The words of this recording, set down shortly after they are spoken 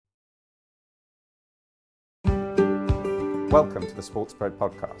Welcome to the SportsPro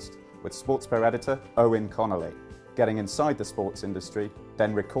podcast with SportsPro editor Owen Connolly, getting inside the sports industry,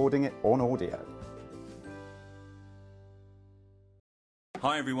 then recording it on audio.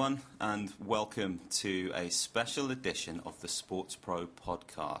 Hi everyone, and welcome to a special edition of the SportsPro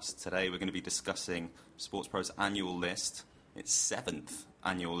podcast. Today we're going to be discussing SportsPro's annual list, its 7th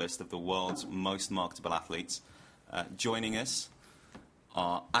annual list of the world's most marketable athletes. Joining us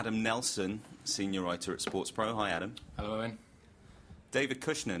are Adam Nelson, senior writer at SportsPro. Hi Adam. Hello Owen. David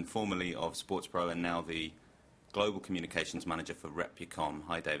Cushnan, formerly of SportsPro and now the global communications manager for Repucom.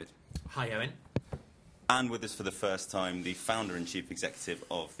 Hi David. Hi Owen. And with us for the first time, the founder and chief executive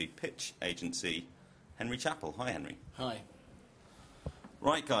of the pitch agency, Henry Chappell. Hi Henry. Hi.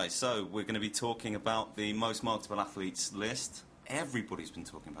 Right guys, so we're going to be talking about the most marketable athletes list. Everybody's been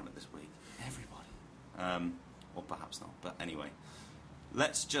talking about it this week. Everybody. Or perhaps not, but anyway.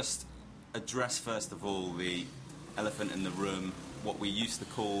 Let's just address first of all the elephant in the room, what we used to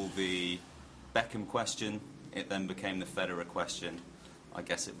call the Beckham question. It then became the Federer question. I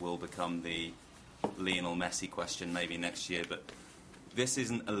guess it will become the Lionel Messi question maybe next year, but this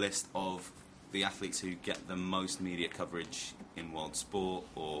isn't a list of the athletes who get the most media coverage in world sport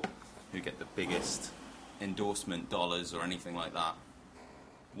or who get the biggest endorsement dollars or anything like that.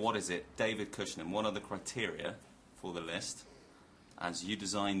 What is it? David Cushnan, what are the criteria for the list as you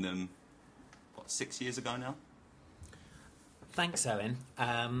designed them, 6 years ago now? Thanks, Owen.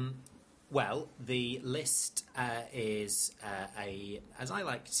 Well, the list is as I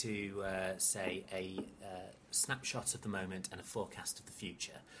like to say, a snapshot of the moment and a forecast of the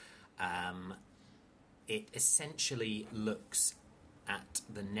future. It essentially looks at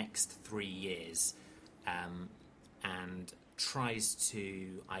the next 3 years and tries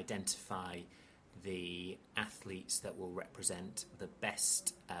to identify the athletes that will represent the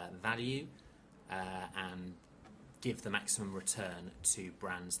best value and give the maximum return to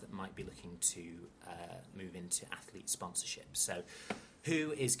brands that might be looking to move into athlete sponsorship. So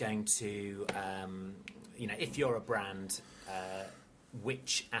who is going to, if you're a brand,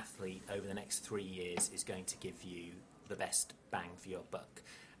 which athlete over the next 3 years is going to give you the best bang for your buck?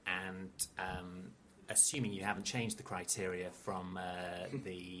 And assuming you haven't changed the criteria from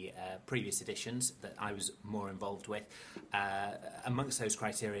the previous editions that I was more involved with, amongst those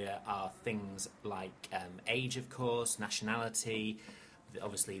criteria are things like age, of course, nationality,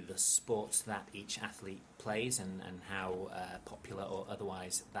 obviously the sport that each athlete plays and how popular or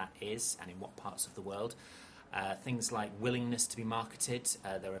otherwise that is, and in what parts of the world. Things like willingness to be marketed.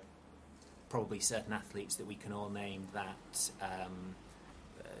 There are probably certain athletes that we can all name that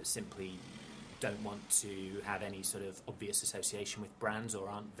simply don't want to have any sort of obvious association with brands or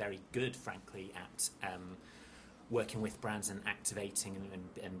aren't very good, frankly, at working with brands and activating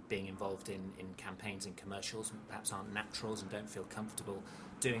and being involved in campaigns and commercials, perhaps aren't naturals and don't feel comfortable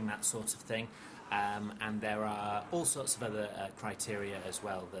doing that sort of thing. And there are all sorts of other criteria as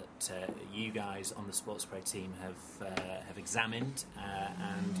well that you guys on the SportsPro team have examined,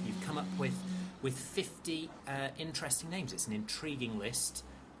 and you've come up with 50 interesting names. It's an intriguing list.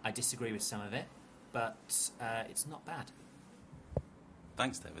 I disagree with some of it, but it's not bad.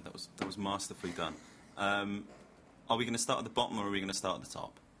 Thanks, David. That was masterfully done. Are we going to start at the bottom or are we going to start at the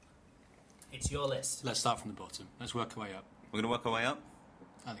top? It's your list. Let's start from the bottom. Let's work our way up. We're going to work our way up?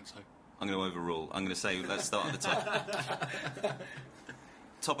 I think so. I'm going to overrule. I'm going to say let's start at the top.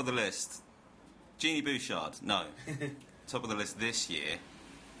 Top of the list, Jeannie Bouchard. No. Top of the list this year,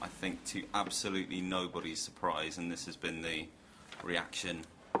 I think to absolutely nobody's surprise, and this has been the reaction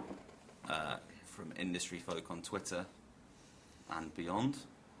from industry folk on Twitter and beyond.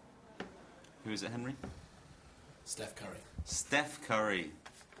 Who is it, Henry? Steph Curry. Steph Curry,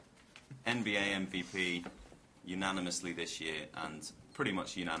 NBA MVP, unanimously this year, and pretty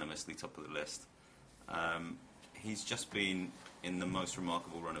much unanimously top of the list. He's just been in the most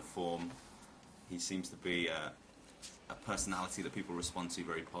remarkable run of form. He seems to be a personality that people respond to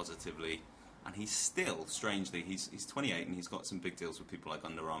very positively. And he's still, strangely, he's 28 and he's got some big deals with people like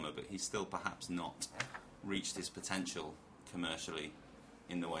Under Armour, but he's still perhaps not reached his potential commercially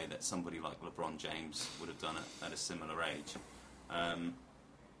in the way that somebody like LeBron James would have done at a similar age.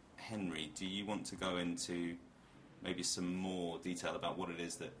 Henry, do you want to go into maybe some more detail about what it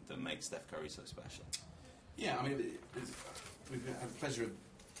is that makes Steph Curry so special? Yeah, I mean, we've had the pleasure of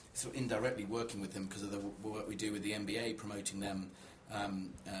sort of indirectly working with him because of the work we do with the NBA, promoting them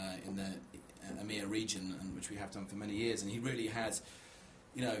in the EMEA region, and which we have done for many years. And he really has,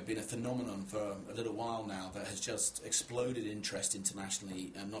 been a phenomenon for a little while now that has just exploded interest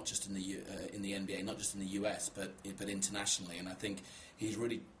internationally, not just in the NBA, not just in the US, but internationally. And I think he's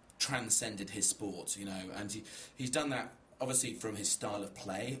really transcended his sport, and he's done that obviously from his style of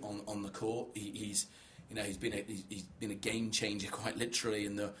play on the court, he's been a game changer quite literally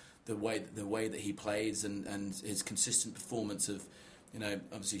in the way that he plays and his consistent performance of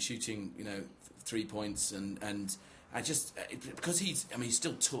obviously shooting 3 points and I just because he's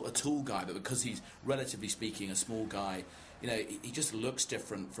still a tall guy, but because he's relatively speaking a small guy, he just looks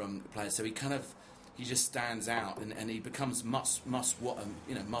different from players. So he just stands out and he becomes must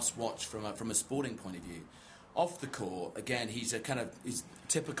watch from a sporting point of view. Off the court, again, he's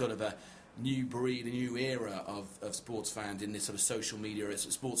typical of a new breed, a new era of sports fans in this sort of social media,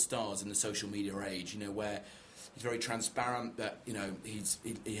 sports stars in the social media age. Where he's very transparent. That he's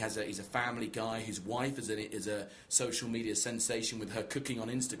a family guy. His wife is a social media sensation with her cooking on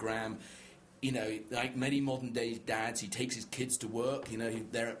Instagram. Like many modern day dads, he takes his kids to work.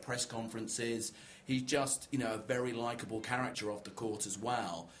 They're at press conferences. He's just a very likable character off the court as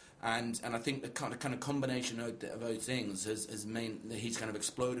well. And I think the kind of combination of those things has meant that he's kind of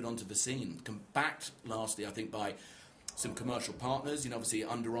exploded onto the scene. Backed lastly, I think, by some commercial partners. Obviously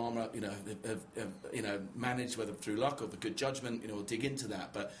Under Armour, have managed, whether through luck or for good judgment, we'll dig into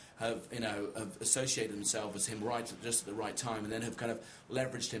that, but have associated themselves with him just at the right time, and then have kind of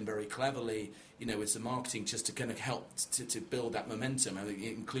leveraged him very cleverly, with some marketing just to kind of help to build that momentum,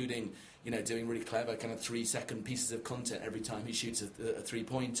 including doing really clever kind of 3-second pieces of content every time he shoots a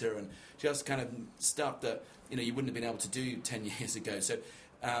 3-pointer, and just kind of stuff that you wouldn't have been able to do 10 years ago. So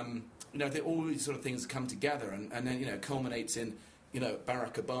all these sort of things come together, and then culminates in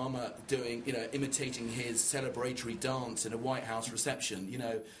Barack Obama doing imitating his celebratory dance in a White House reception.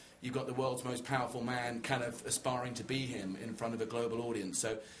 You've got the world's most powerful man kind of aspiring to be him in front of a global audience.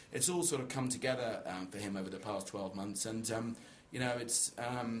 So it's all sort of come together for him over the past 12 months, and he's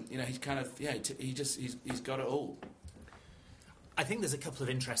kind of he's got it all. I think there's a couple of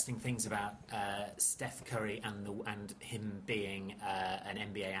interesting things about Steph Curry and him being an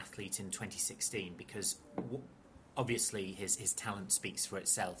NBA athlete in 2016, because obviously his talent speaks for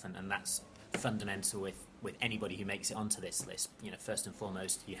itself, and that's fundamental with anybody who makes it onto this list. First and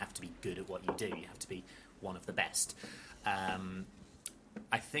foremost, you have to be good at what you do. You have to be one of the best.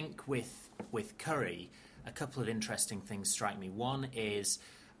 I think with Curry, a couple of interesting things strike me. One is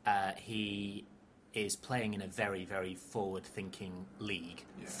he is playing in a very, very forward-thinking league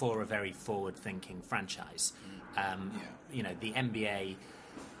for a very forward-thinking franchise. The NBA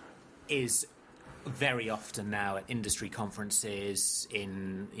is very often now at industry conferences,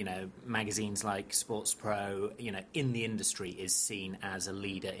 in magazines like SportsPro, in the industry is seen as a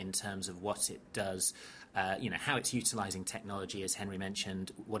leader in terms of what it does, how it's utilising technology, as Henry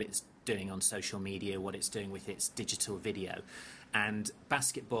mentioned, what it's doing on social media, what it's doing with its digital video. And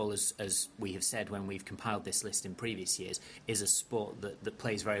basketball, as we have said when we've compiled this list in previous years, is a sport that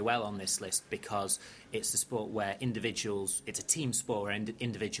plays very well on this list, because it's a sport where it's a team sport where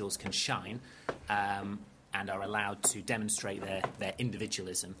individuals can shine and are allowed to demonstrate their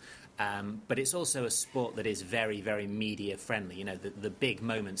individualism. But it's also a sport that is very, very media friendly. The big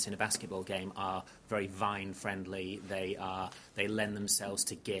moments in a basketball game are very Vine friendly. They lend themselves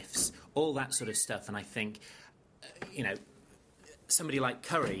to GIFs, all that sort of stuff. And I think, somebody like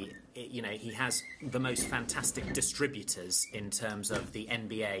Curry, he has the most fantastic distributors in terms of the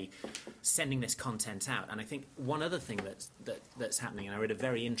NBA sending this content out. And I think one other thing that's happening, and I read a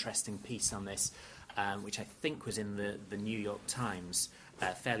very interesting piece on this, which I think was in the New York Times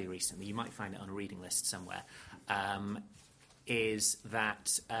fairly recently. You might find it on a reading list somewhere. Is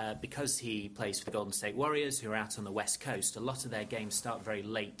that because he plays for the Golden State Warriors, who are out on the West Coast, a lot of their games start very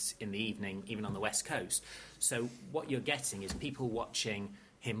late in the evening, even on the West Coast. So what you're getting is people watching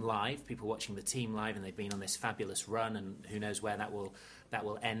him live, people watching the team live, and they've been on this fabulous run, and who knows where that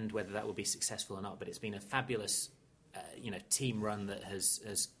will end, whether that will be successful or not. But it's been a fabulous team run that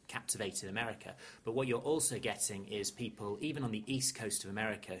has captivated America. But what you're also getting is people, even on the East Coast of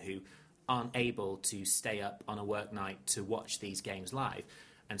America, who aren't able to stay up on a work night to watch these games live.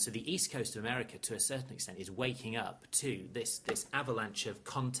 And so the East Coast of America, to a certain extent, is waking up to this avalanche of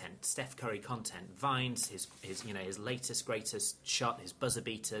content, Steph Curry content, Vines, his latest, greatest shot, his buzzer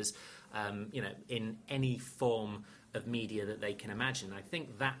beaters, in any form of media that they can imagine. I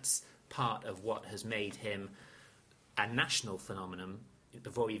think that's part of what has made him a national phenomenon,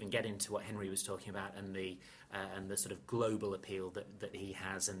 before we even get into what Henry was talking about and the sort of global appeal that he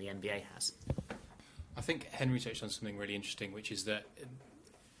has and the NBA has. I think Henry touched on something really interesting, which is that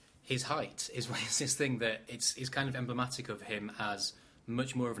his height is this thing that it's kind of emblematic of him as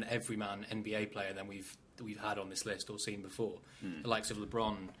much more of an everyman NBA player than we've had on this list or seen before. The likes of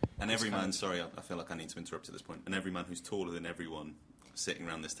LeBron. And every man, sorry, I feel like I need to interrupt at this point. And every man who's taller than everyone sitting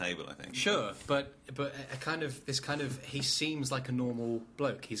around this table, I think. Sure, but he seems like a normal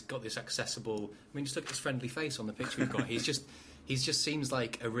bloke. He's got this accessible. I mean, just look at his friendly face on the picture we've got. He just seems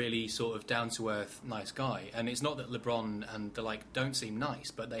like a really sort of down to earth, nice guy. And it's not that LeBron and the like don't seem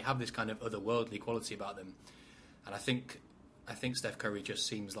nice, but they have this kind of otherworldly quality about them. And I think Steph Curry just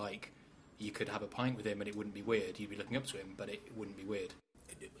seems like you could have a pint with him and it wouldn't be weird. You'd be looking up to him, but it wouldn't be weird.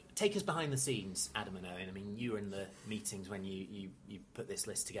 Take us behind the scenes, Adam and Owen. I mean, you were in the meetings when you put this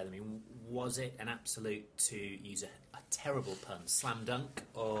list together. I mean, was it an absolute, to use a terrible pun, slam dunk,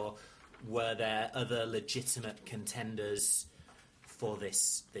 or were there other legitimate contenders for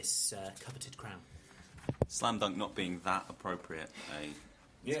this coveted crown? Slam dunk not being that appropriate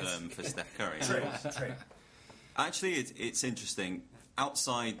a term for Steph Curry. True. Actually, it's interesting.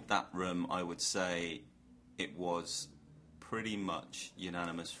 Outside that room, I would say it was pretty much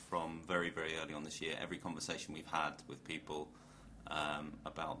unanimous from very, very early on this year. Every conversation we've had with people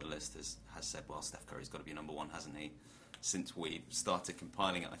about the list has said, well, Steph Curry's got to be number one, hasn't he? Since we started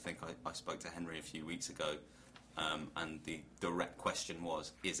compiling it, I think I spoke to Henry a few weeks ago, and the direct question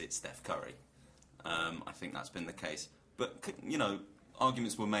was, is it Steph Curry? I think that's been the case. But,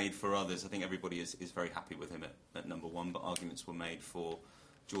 arguments were made for others. I think everybody is very happy with him at number one, but arguments were made for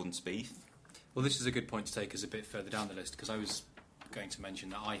Jordan Spieth. Well, this is a good point to take us a bit further down the list, because I was going to mention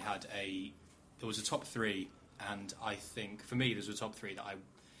that there was a top three, and I think, for me, there's a top three that I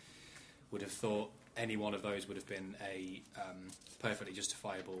would have thought any one of those would have been a perfectly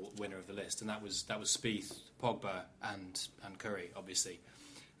justifiable winner of the list, and that was Spieth, Pogba, and Curry, obviously.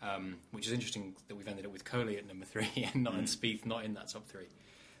 Which is interesting that we've ended up with Coley at number 3 and not in Spieth, not in that top 3.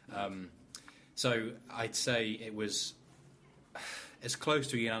 So I'd say it was as close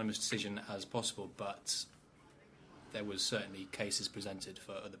to a unanimous decision as possible, but there was certainly cases presented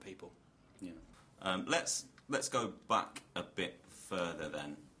for other people. Yeah. Let's go back a bit further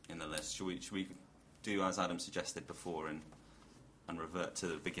then in the list. Should we do as Adam suggested before and revert to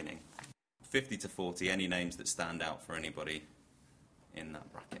the beginning? 50 to 40. Any names that stand out for anybody in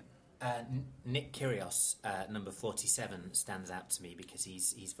that bracket? Nick Kyrgios, number 47, stands out to me because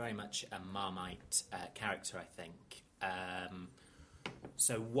he's very much a Marmite character, I think.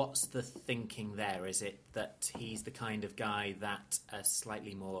 So what's the thinking there? Is it that he's the kind of guy that a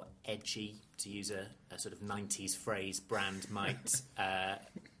slightly more edgy, to use a sort of 90s phrase, brand might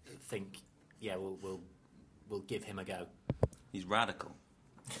think, yeah, we'll give him a go? He's radical.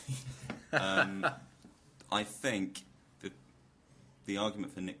 I think the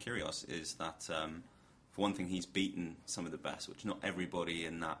argument for Nick Kyrgios is that, for one thing, he's beaten some of the best, which not everybody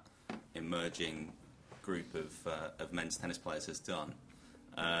in that emerging group of men's tennis players has done.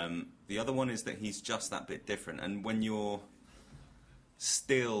 The other one is that he's just that bit different. And when you're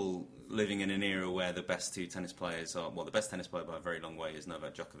still living in an era where the best two tennis players are, well, the best tennis player by a very long way is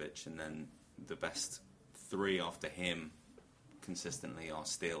Novak Djokovic, and then the best three after him consistently are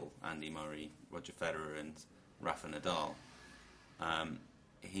still Andy Murray, Roger Federer, and Rafa Nadal.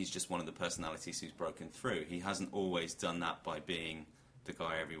 He's just one of the personalities who's broken through. He hasn't always done that by being the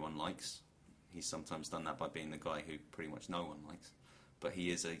guy everyone likes. He's sometimes done that by being the guy who pretty much no one likes. But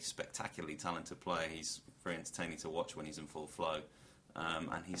he is a spectacularly talented player. He's very entertaining to watch when he's in full flow.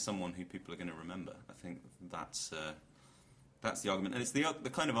 And he's someone who people are going to remember. I think that's the argument. And it's the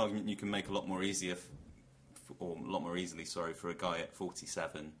kind of argument you can make a lot more easily for a guy at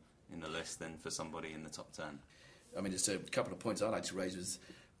 47 in the list than for somebody in the top 10. I mean, just a couple of points I'd like to raise was,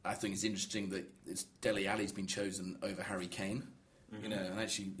 I think it's interesting that Dele Alli's been chosen over Harry Kane. Mm-hmm. And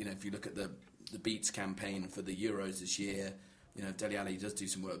actually, if you look at the Beats campaign for the Euros this year, Dele Alli does do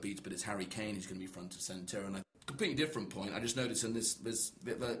some work at Beats, but it's Harry Kane who's going to be front of centre. And a completely different point, I just noticed in this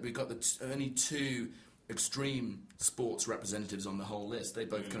we've got only two extreme sports representatives on the whole list. They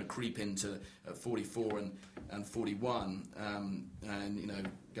both kind of creep into 44 and 41,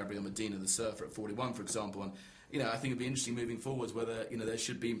 and Gabriel Medina, the surfer, at 41, for example. And I think it'd be interesting moving forwards whether there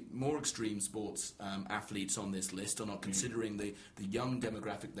should be more extreme sports athletes on this list, or not, considering the young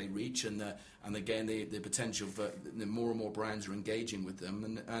demographic they reach, and again the potential for more and more brands are engaging with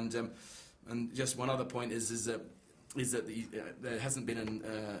them. And just one other point is that there hasn't been an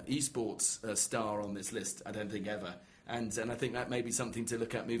esports star on this list, I don't think, ever. And I think that may be something to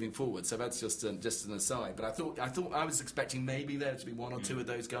look at moving forward. So that's just an aside. But I was expecting maybe there to be one or two of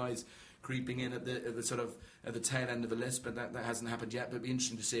those guys creeping in at the sort of at the tail end of the list, but that hasn't happened yet. But it'd be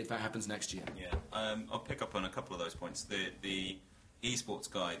interesting to see if that happens next year. Yeah, I'll pick up on a couple of those points. The esports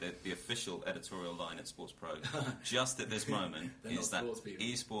guy, the official editorial line at SportsPro, just at this moment, is that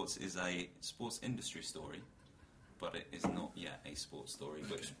esports is a sports industry story, but it is not yet a sports story,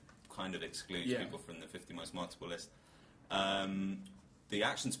 which kind of excludes people from the 50 most marketable list. the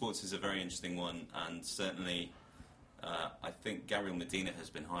action sports is a very interesting one, and certainly I think Gabriel Medina has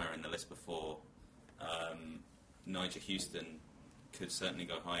been higher in the list before. Nigel Houston could certainly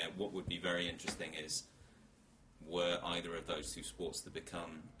go higher. What would be very interesting is, were either of those two sports to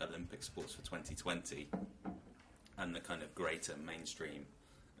become Olympic sports for 2020, and the kind of greater mainstream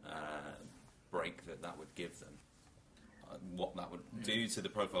break that would give them, what that would do to the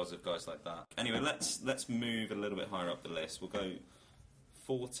profiles of guys like that. Anyway, let's move a little bit higher up the list. We'll go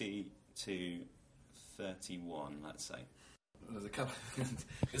 40 to 31, let's say. There's a couple.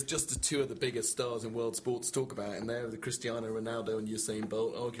 It's just the two of the biggest stars in world sports to talk about, and they're the Cristiano Ronaldo and Usain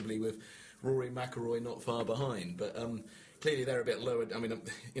Bolt, arguably with Rory McIlroy not far behind. But clearly they're a bit lower. I mean,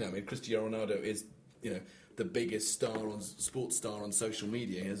 Cristiano Ronaldo is, the biggest sports star on social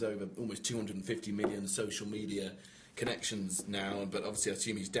media. He has over almost 250 million social media connections now, but obviously I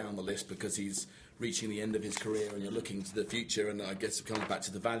assume he's down the list because he's reaching the end of his career and you're looking to the future, and I guess it comes back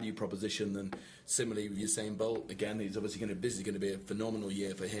to the value proposition. And similarly with Usain Bolt, again, he's obviously this is going to be a phenomenal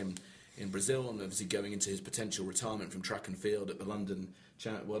year for him in Brazil, and obviously going into his potential retirement from track and field at the London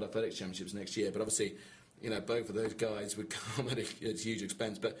World Athletics Championships next year. But obviously, both of those guys would come at a huge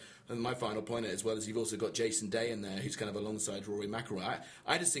expense. But my final point as well is you've also got Jason Day in there, who's kind of alongside Rory McIlroy.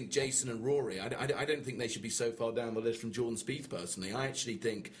 I just think Jason and Rory, I don't think they should be so far down the list from Jordan Spieth personally. I actually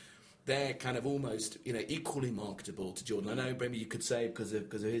think they're kind of almost equally marketable to Jordan. I know maybe you could say because of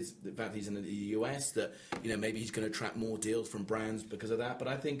the fact he's in the US that maybe he's going to attract more deals from brands because of that. But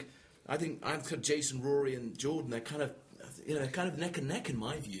I think I've got Jason, Rory, and Jordan. They're kind of neck and neck in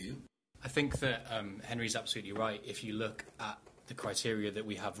my view. I think that Henry's absolutely right. If you look at the criteria that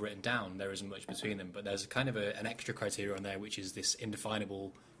we have written down, there isn't much between them, but there's kind of an extra criteria on there, which is this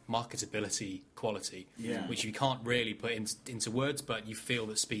indefinable marketability quality, which you can't really put into words, but you feel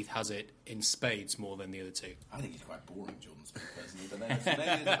that Spieth has it in spades more than the other two. I think he's quite boring, Jordan Spieth, personally, but maybe it's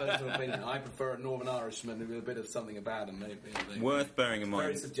a personal opinion. I prefer a Northern Irishman with a bit of something about him. Worth bearing in mind.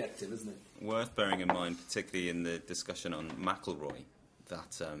 Very subjective, isn't it? Worth bearing in mind, particularly in the discussion on McIlroy,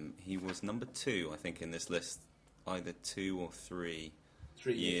 that he was number 2, I think, in this list, either 2 or 3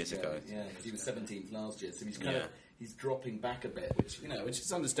 years ago. Yeah, because he was 17th last year, so he's kind of he's dropping back a bit, which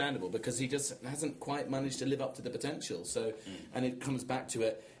is understandable because he just hasn't quite managed to live up to the potential. So, and it comes back to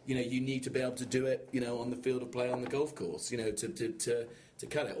it. You need to be able to do it. On the field of play on the golf course. To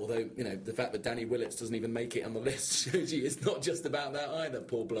cut it. Although the fact that Danny Willits doesn't even make it on the list shows you it's not just about that either.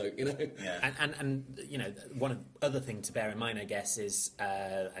 Poor bloke. Yeah. And one other thing to bear in mind, I guess, is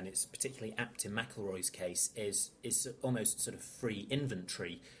and it's particularly apt in McIlroy's case is almost sort of free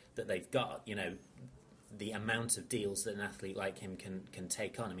inventory that they've got. The amount of deals that an athlete like him can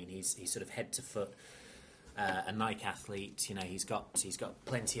take on. I mean, he's sort of head to foot a Nike athlete. He's got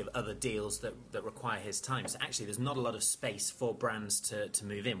plenty of other deals that require his time. So actually, there's not a lot of space for brands to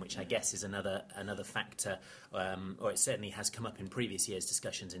move in, which I guess is another factor, or it certainly has come up in previous years'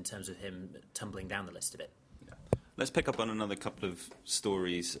 discussions in terms of him tumbling down the list a bit. Let's pick up on another couple of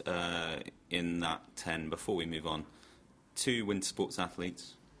stories in that 10 before we move on. 2 winter sports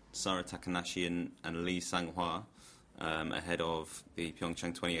athletes, Sara Takanashi and Lee Sang-hwa, ahead of the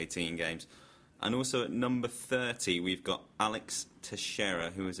Pyeongchang 2018 Games. And also at number 30, we've got Alex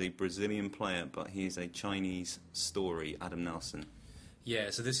Teixeira, who is a Brazilian player, but he is a Chinese story, Adam Nelson. Yeah,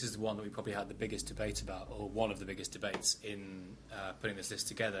 so this is the one that we probably had the biggest debate about, or one of the biggest debates in putting this list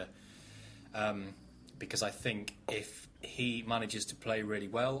together. Because I think if he manages to play really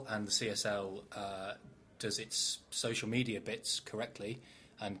well and the CSL does its social media bits correctly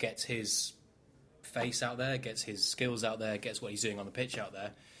and gets his face out there, gets his skills out there, gets what he's doing on the pitch out there,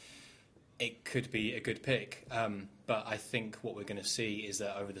 it could be a good pick. But I think what we're going to see is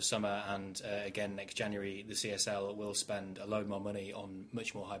that over the summer and again next January, the CSL will spend a load more money on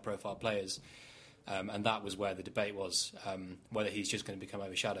much more high-profile players. And that was where the debate was, whether he's just going to become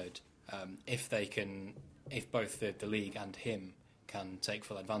overshadowed. If both the league and him can take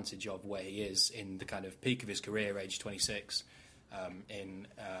full advantage of where he is in the kind of peak of his career, age 26, in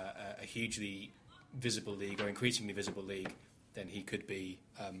a hugely visible league or increasingly visible league, then he could be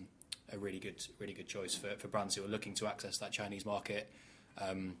a really good choice for brands who are looking to access that Chinese market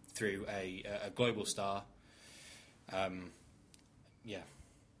through a global star. Yeah.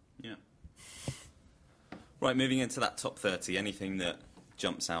 Right, moving into that top 30, anything that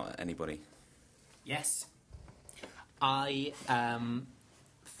jumps out at anybody? Yes. I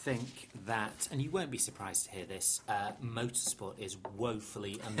think that, and you won't be surprised to hear this, motorsport is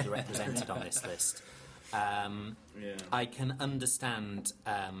woefully underrepresented on this list. I can understand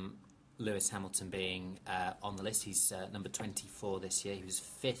Lewis Hamilton being on the list. He's number 24 this year. He was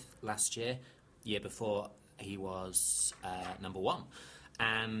 5th last year. Year before, he was number 1.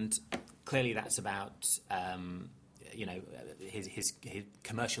 and clearly that's about his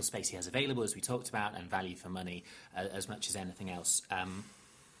commercial space he has available, as we talked about, and value for money as much as anything else.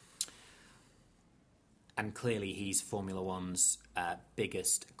 And clearly he's Formula One's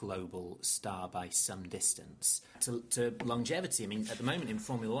biggest global star by some distance. To longevity, I mean, at the moment in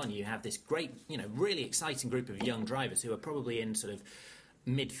Formula One you have this great, really exciting group of young drivers who are probably in sort of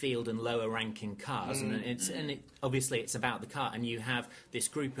midfield and lower ranking cars, obviously it's about the car, and you have this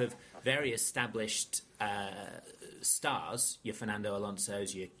group of very established stars, your Fernando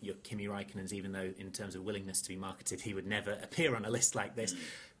Alonso's, your Kimi Raikkonen's, even though in terms of willingness to be marketed he would never appear on a list like this,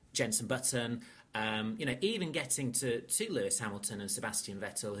 Jenson Button, even getting to Lewis Hamilton and Sebastian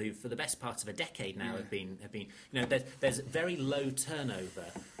Vettel, who for the best part of a decade now have been there's very low turnover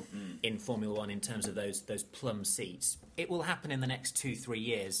in Formula One in terms of those plum seats. It will happen in the next 2-3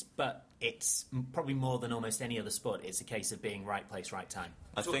 years, but it's probably more than almost any other sport. It's a case of being right place, right time.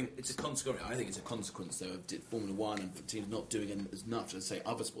 I think it's a consequence though of Formula One and for teams not doing as much as say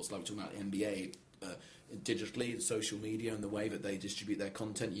other sports, like we're talking about NBA. Digitally, social media and the way that they distribute their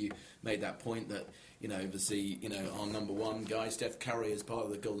content. You made that point that, obviously, our number one guy, Steph Curry, is part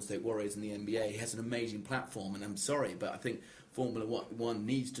of the Golden State Warriors in the NBA. He has an amazing platform, and I'm sorry, but I think Formula One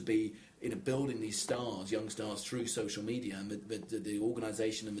needs to be building these stars, young stars, through social media, and the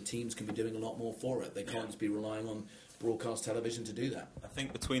organisation and the teams can be doing a lot more for it. They can't just be relying on broadcast television to do that. I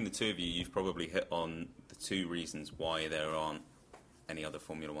think between the two of you, you've probably hit on the two reasons why there aren't any other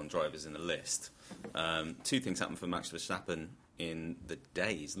Formula One drivers in the list. Two things happened for Max Verstappen in the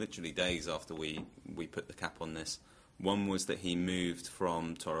literally days after we put the cap on this. One was that he moved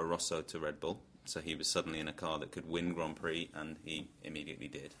from Toro Rosso to Red Bull, so he was suddenly in a car that could win Grand Prix, and he immediately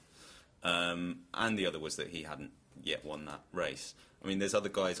did. And the other was that he hadn't yet won that race. I mean, there's other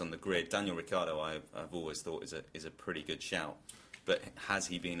guys on the grid. Daniel Ricciardo, I've always thought is a pretty good shout. But has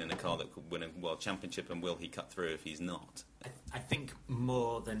he been in a car that could win a World Championship, and will he cut through if he's not? I think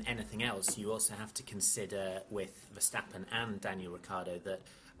more than anything else, you also have to consider with Verstappen and Daniel Ricciardo that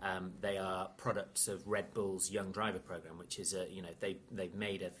they are products of Red Bull's Young Driver Programme, which is they've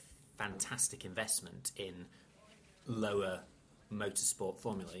made a fantastic investment in lower motorsport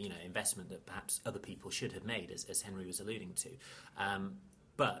formula, investment that perhaps other people should have made, as Henry was alluding to.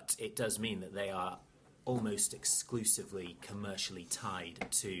 But it does mean that they are almost exclusively commercially tied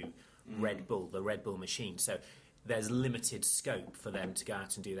to Red Bull, the Red Bull machine. So there's limited scope for them to go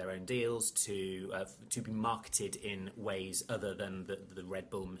out and do their own deals, to be marketed in ways other than the Red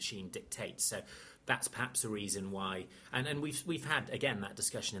Bull machine dictates. So that's perhaps a reason why. And we've had again that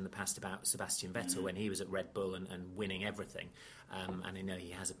discussion in the past about Sebastian Vettel when he was at Red Bull and winning everything. And I know he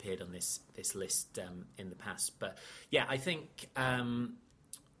has appeared on this list in the past. But yeah, I think.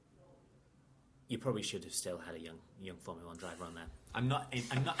 You probably should have still had a young Formula One driver on there. I'm not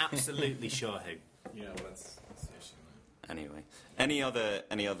absolutely sure who. Yeah, well, that's the issue. Anyway, any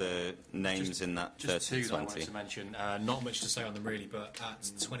other names in that 30 just two 20? that I wanted to mention. Not much to say on them really, but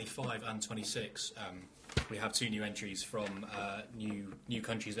at 25 and 26, we have two new entries from new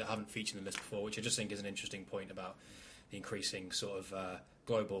countries that haven't featured in the list before, which I just think is an interesting point about the increasing sort of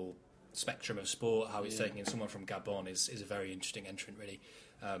global spectrum of sport. How he's taking in someone from Gabon is a very interesting entrant, really,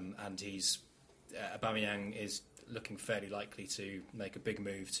 and he's. Aubameyang is looking fairly likely to make a big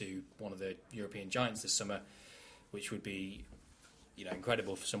move to one of the European giants this summer, which would be,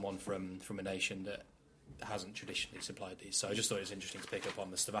 incredible for someone from a nation that hasn't traditionally supplied these. So I just thought it was interesting to pick up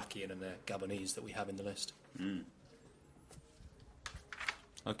on the Slovakian and the Gabonese that we have in the list.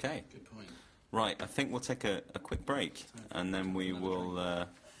 Okay. Good point. Right, I think we'll take a quick break, and then we will.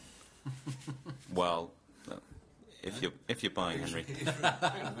 Well, if you're buying, Henry. Hang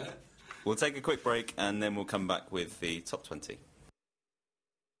on a minute. We'll take a quick break and then we'll come back with the top 20.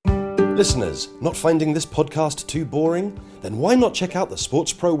 Listeners, not finding this podcast too boring? Then why not check out the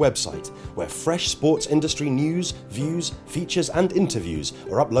SportsPro website, where fresh sports industry news, views, features and interviews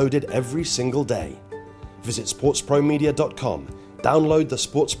are uploaded every single day. Visit sportspromedia.com, download the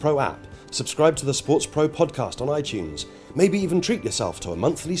SportsPro app, subscribe to the SportsPro podcast on iTunes, maybe even treat yourself to a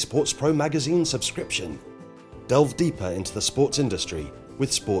monthly SportsPro magazine subscription. Delve deeper into the sports industry with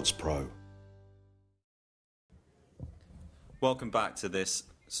SportsPro. Welcome back to this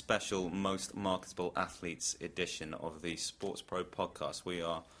special Most Marketable Athletes edition of the SportsPro podcast. We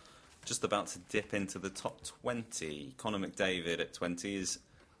are just about to dip into the top 20. Conor McDavid at 20 is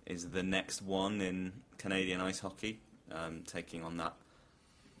the next one in Canadian ice hockey, taking on that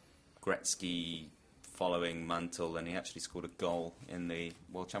Gretzky following mantle, and he actually scored a goal in the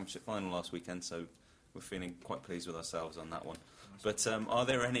World Championship final last weekend, so we're feeling quite pleased with ourselves on that one. But are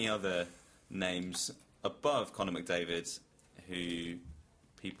there any other names above Conor McDavid who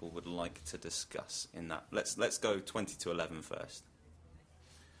people would like to discuss in that? Let's go 20 to 11 first.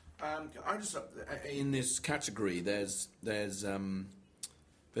 I just in this category, there's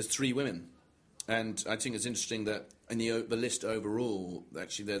 3 women, and I think it's interesting that in the list overall,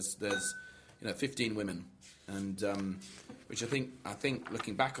 actually there's 15 women, and which I think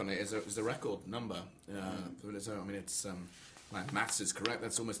looking back on it is a record number. I mean, it's my maths is correct.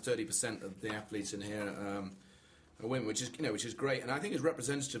 That's almost 30% of the athletes in here are women, which is great, and I think is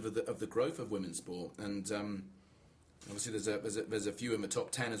representative of the growth of women's sport. And obviously, there's a few in the top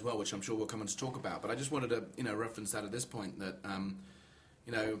 10 as well, which I'm sure we'll come on to talk about. But I just wanted to reference that at this point that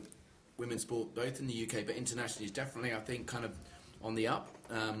women's sport both in the UK but internationally is definitely, I think, kind of on the up.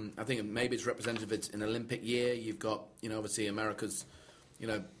 I think maybe it's representative. It's an Olympic year. You've got obviously America's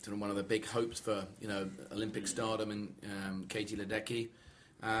sort of one of the big hopes for Olympic stardom in Katie Ledecky.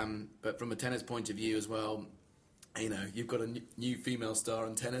 But from a tennis point of view as well. You've got a new female star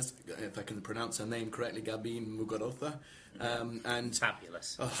in tennis, if I can pronounce her name correctly, Gabine Muguruza, and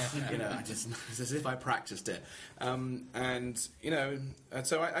fabulous. It's as if I practiced it. So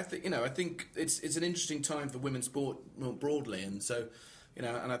I think it's an interesting time for women's sport more broadly, and so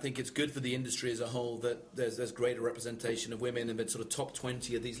and I think it's good for the industry as a whole that there's greater representation of women in the sort of top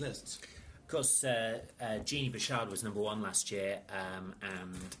 20 of these lists. Of course, Jeannie Bouchard was number 1 last year,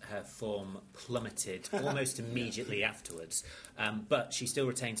 and her form plummeted almost immediately afterwards. But she still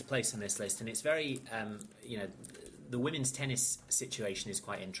retains a place on this list, and it's very, the women's tennis situation is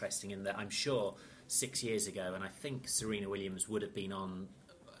quite interesting in that I'm sure 6 years ago, and I think Serena Williams would have been on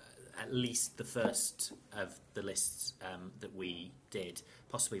at least the first of the lists that we did,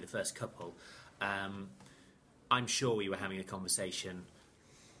 possibly the first couple. I'm sure we were having a conversation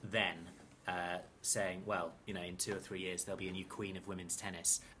then. Saying, well, in 2 or 3 years there'll be a new queen of women's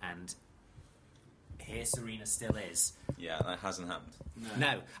tennis, and here Serena still is. Yeah, that hasn't happened.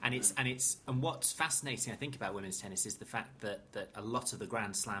 No, and what's fascinating, I think, about women's tennis is the fact that a lot of the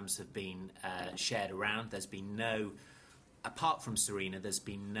Grand Slams have been shared around. There's been no, apart from Serena, there's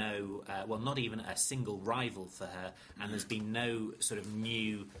been no, not even a single rival for her, and there's been no sort of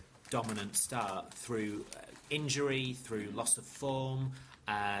new dominant star through injury, through loss of form.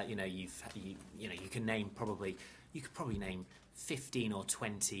 You could probably name 15 or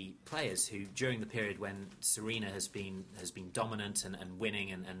 20 players who, during the period when Serena has been dominant and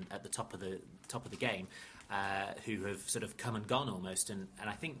winning and at the top of the game, who have sort of come and gone almost, and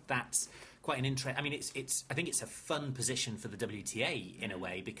I think that's quite an interest. I mean, I think it's a fun position for the WTA in a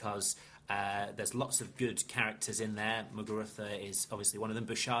way because there's lots of good characters in there. Muguruza is obviously one of them.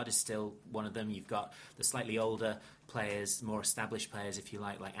 Bouchard is still one of them. You've got the slightly older players, more established players, if you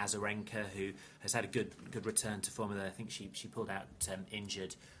like Azarenka, who has had a good return to form. I think she pulled out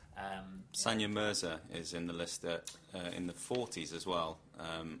injured. Sanya Mirza is in the list in the 40s as well,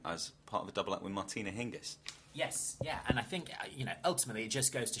 as part of a double act with Martina Hingis. Yes, yeah, and I think ultimately it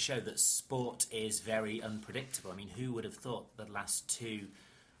just goes to show that sport is very unpredictable. I mean, who would have thought the last 2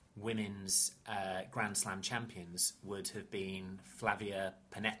 women's Grand Slam champions would have been Flavia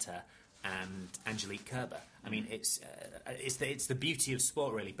Pennetta and Angelique Kerber? I mean, it's the beauty of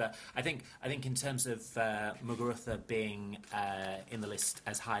sport, really. But I think in terms of Muguruza being in the list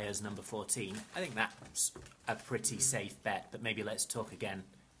as high as number 14, I think that's a pretty safe bet. But maybe let's talk again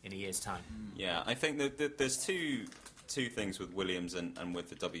in a year's time. Yeah, I think that there's two things with Williams and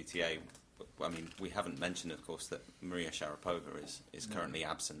with the WTA. I mean, we haven't mentioned, of course, that Maria Sharapova is currently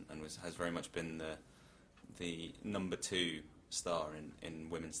absent and has very much been the number 2 star in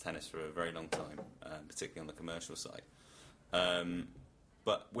women's tennis for a very long time, particularly on the commercial side.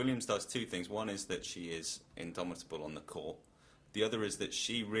 But Williams does 2 things. One is that she is indomitable on the court. The other is that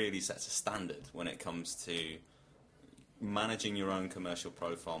she really sets a standard when it comes to managing your own commercial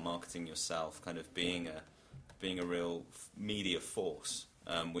profile, marketing yourself, kind of being a real media force,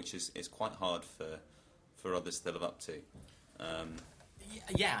 which is quite hard for others to live up to.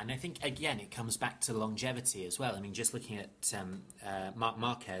 Yeah, and I think, again, it comes back to longevity as well. I mean, just looking at Marc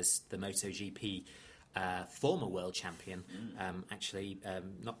Marquez, the MotoGP former world champion,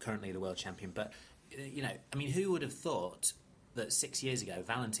 not currently the world champion, but, I mean, who would have thought that 6 years ago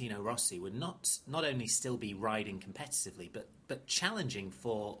Valentino Rossi would not only still be riding competitively, but challenging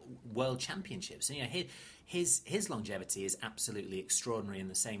for world championships? And, his longevity is absolutely extraordinary in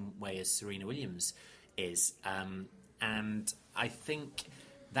the same way as Serena Williams is. And I think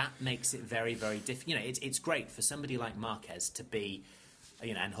that makes it very, very different. It's great for somebody like Marquez to be,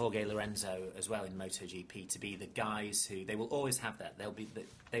 and Jorge Lorenzo as well in MotoGP, to be the guys who, they will always have that.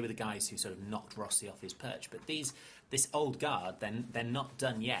 They were the guys who sort of knocked Rossi off his perch. But this old guard, they're not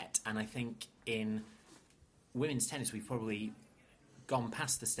done yet. And I think in women's tennis, we've probably gone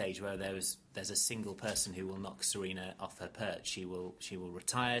past the stage where there's a single person who will knock Serena off her perch. She will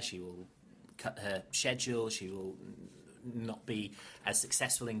retire. She will cut her schedule. She will not be as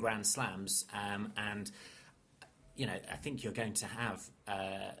successful in Grand Slams. And I think you're going to have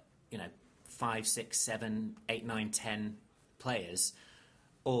 5, 6, 7, 8, 9, 10 players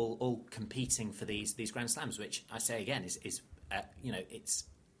all competing for these Grand Slams, which I say again is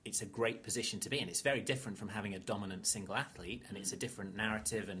it's a great position to be in. It's very different from having a dominant single athlete, and it's a different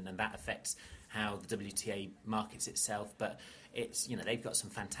narrative, and that affects how the WTA markets itself. But it's they've got some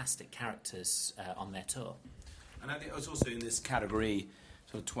fantastic characters on their tour. And I think it's also in this category,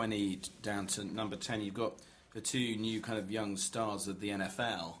 sort of 20 down to number 10. You've got the two new kind of young stars of the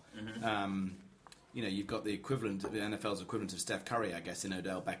NFL. Mm-hmm. You've got the NFL's equivalent of Steph Curry, I guess, in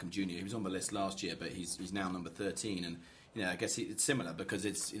Odell Beckham Jr. He was on the list last year, but he's now number 13, and I guess it's similar because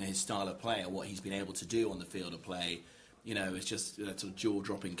it's his style of play, or what he's been able to do on the field of play. It's just sort of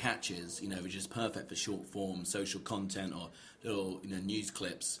jaw-dropping catches, which is perfect for short-form social content or little news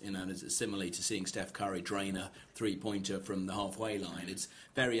clips. It's similarly to seeing Steph Curry drain a three-pointer from the halfway line. It's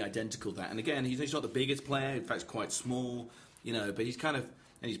very identical to that. And again, he's not the biggest player. In fact, quite small. But he's kind of.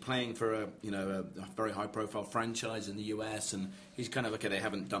 And he's playing for a very high-profile franchise in the US, and he's kind of they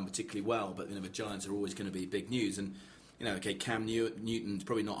haven't done particularly well, but the Giants are always going to be big news. And Cam Newton's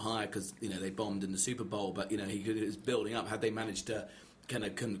probably not higher because they bombed in the Super Bowl, but he was building up. Had they managed to him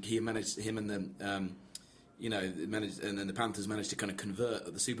and the and then the Panthers managed to kind of convert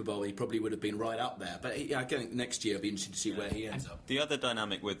at the Super Bowl, he probably would have been right up there. But I think next year it'll be interesting to see where he ends up. The other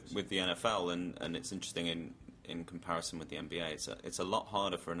dynamic with the NFL, and it's interesting in comparison with the NBA, it's a lot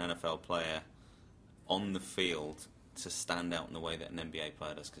harder for an NFL player on the field to stand out in the way that an NBA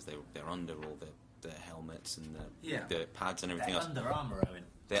player does, because they're under all the helmets and the pads and everything else. They're Under Armour, Owen.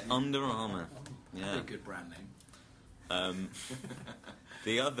 They're Under Armour. Yeah, a good brand name.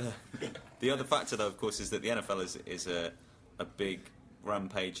 The other factor, though, of course, is that the NFL is a big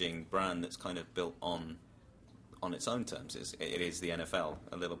rampaging brand that's kind of built on its own terms. It is the NFL,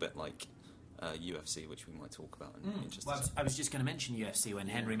 a little bit like UFC, which we might talk about in just a second. I was just going to mention UFC when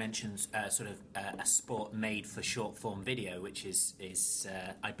Henry mentions sort of a sport made for short-form video, which is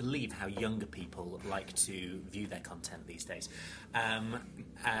I believe, how younger people like to view their content these days.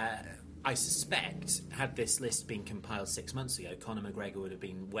 I suspect, had this list been compiled 6 months ago, Conor McGregor would have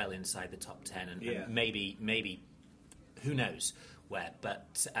been well inside the top 10, and maybe, who knows where,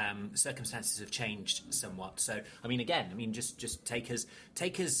 but circumstances have changed somewhat. So, just take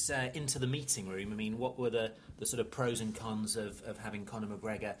us into the meeting room. What were the sort of pros and cons of having Conor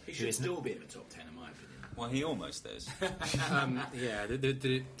McGregor? He should still be in the top 10, in my opinion. Well, he almost is.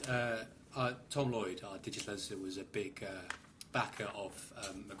 Tom Lloyd, our digital editor, was a big backer of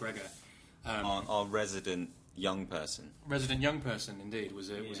McGregor. Our resident young person. Resident young person, indeed,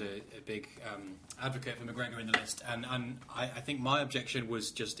 was a big advocate for McGregor in the list, and I think my objection was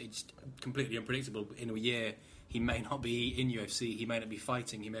just it's completely unpredictable. In a year, he may not be in UFC, he may not be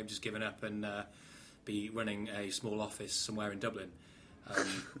fighting, he may have just given up and be running a small office somewhere in Dublin.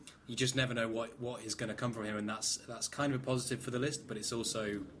 You just never know what is going to come from him, and that's kind of a positive for the list, but it's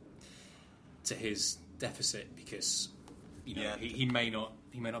also to his deficit because he may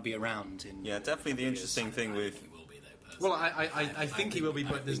not be around. Definitely the interesting thing with. He will be though. Well, I think he will be,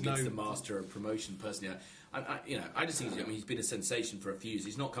 but there's no. He's the master of promotion, personally. I just think he's been a sensation for a few years.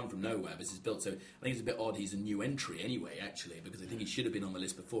 He's not come from nowhere. This is built. So I think it's a bit odd. He's a new entry anyway, actually, because I think he should have been on the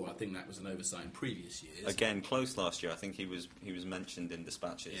list before. I think that was an oversight in previous years. Again, close last year. I think he was mentioned in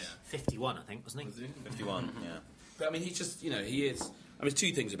dispatches. Yeah. 51, I think, wasn't he? 51. Yeah. But he's just he is. There's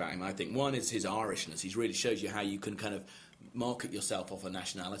two things about him. I think one is his Irishness. He really shows you how you can kind of market yourself off a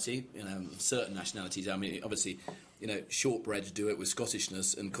nationality. Certain nationalities. Obviously, shortbreads do it with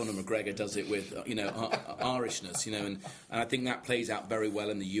Scottishness, and Conor McGregor does it with Irishness. And I think that plays out very well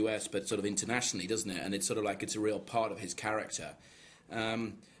in the US, but sort of internationally, doesn't it? And it's sort of like it's a real part of his character.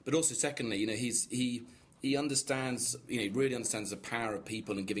 But also, secondly, he understands. He really understands the power of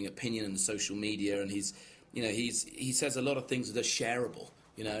people and giving opinion in social media, and he says a lot of things that are shareable.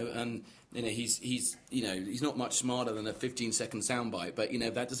 And he's not much smarter than a 15-second soundbite, but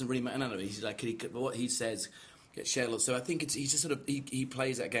that doesn't really matter. No, he's like what he says gets shared. So I think he's just sort of he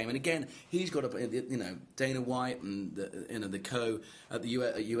plays that game. And again, he's got Dana White and the co at the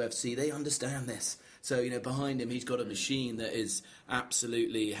UFC. They understand this. So behind him, he's got a machine that is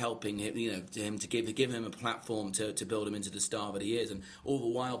absolutely helping him. To give him a platform to build him into the star that he is, and all the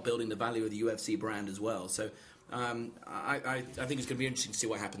while building the value of the UFC brand as well. So. I think it's going to be interesting to see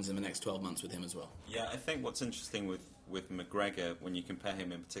what happens in the next 12 months with him as well. Yeah, I think what's interesting with McGregor, when you compare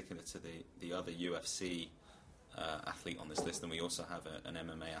him in particular to the other UFC athlete on this list, and we also have an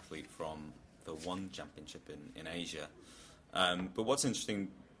MMA athlete from the One Championship in Asia. But what's interesting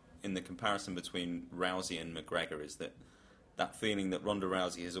in the comparison between Rousey and McGregor is that feeling that Ronda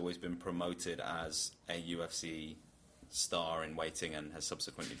Rousey has always been promoted as a UFC star in waiting and has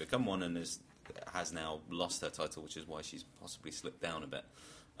subsequently become one, and has now lost her title, which is why she's possibly slipped down a bit.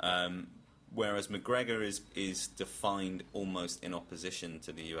 Whereas McGregor is defined almost in opposition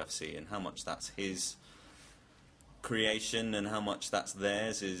to the UFC, and how much that's his creation and how much that's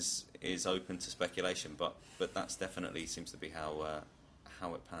theirs is open to speculation. But that's definitely seems to be how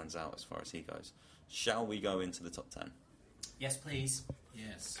it pans out as far as he goes. Shall we go into the top 10? Yes, please.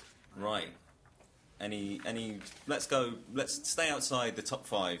 Yes. Right. Any? Let's go. Let's stay outside the top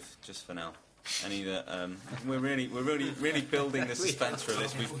 5 just for now. Any that we're really building the suspense for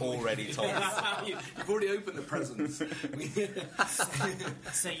this. We've already told. You've already opened the presents.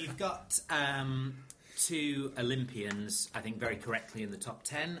 So you've got 2 Olympians, I think, very correctly in the top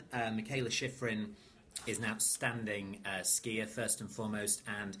 10. Michaela Shiffrin is an outstanding skier, first and foremost,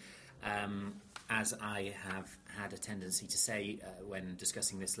 and as I have had a tendency to say when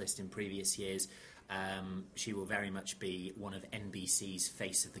discussing this list in previous years, she will very much be one of NBC's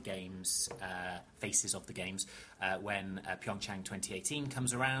faces of the games when Pyeongchang 2018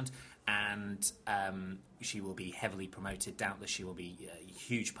 comes around, and she will be heavily promoted. Doubtless she will be a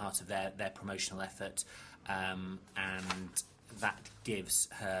huge part of their promotional effort, and that gives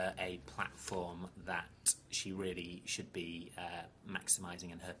her a platform that she really should be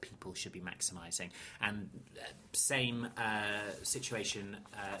maximising, and her people should be maximising. And same situation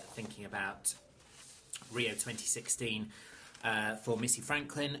thinking about Rio 2016 for Missy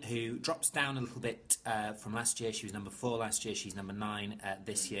Franklin, who drops down a little bit from last year. She was number 4 last year, she's number 9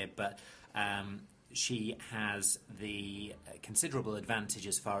 this year, but she has the considerable advantage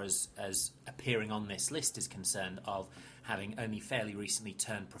as far as appearing on this list is concerned, of having only fairly recently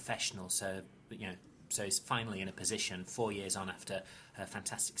turned professional. So is finally in a position 4 years on after her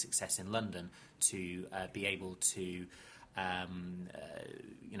fantastic success in London to be able to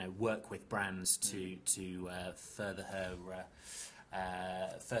work with brands to further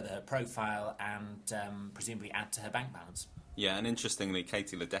her profile and presumably add to her bank balance. Yeah, and interestingly,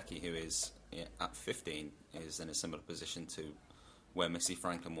 Katie Ledecky, who is at 15, is in a similar position to where Missy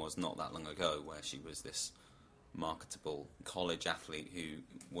Franklin was not that long ago, where she was this marketable college athlete who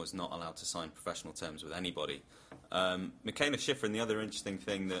was not allowed to sign professional terms with anybody. Michaela Shiffrin, the other interesting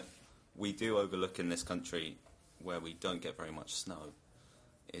thing that we do overlook in this country, where we don't get very much snow,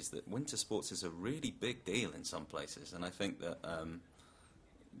 is that winter sports is a really big deal in some places, and I think that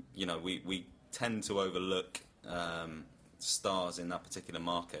we tend to overlook stars in that particular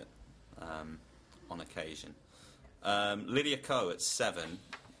market on occasion. Lydia Ko at 7.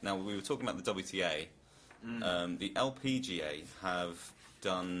 Now, we were talking about the WTA. The LPGA have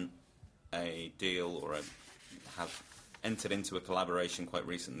done a deal, or have entered into a collaboration quite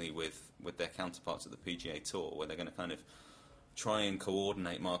recently with their counterparts at the PGA Tour, where they're going to kind of try and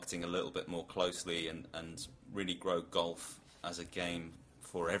coordinate marketing a little bit more closely and really grow golf as a game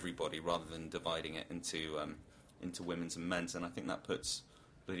for everybody, rather than dividing it into women's and men's. And I think that puts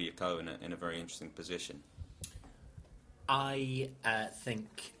Lydia Ko in a very interesting position. I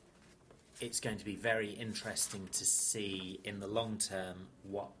think it's going to be very interesting to see in the long term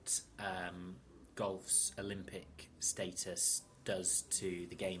what golf's Olympic status does to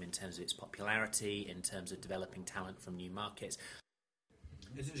the game in terms of its popularity, in terms of developing talent from new markets.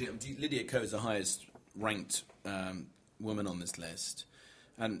 It's interesting. Lydia Ko is the highest ranked woman on this list,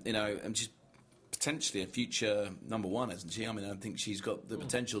 and and she's potentially a future number 1, isn't she? I mean, I think she's got the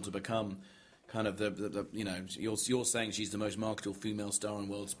potential to become kind of the you're saying she's the most marketable female star on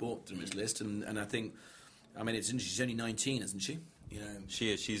world sport on this list, and I think, I mean, it's interesting. She's only 19, isn't she?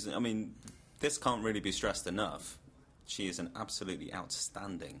 She is. I mean, this can't really be stressed enough. She is an absolutely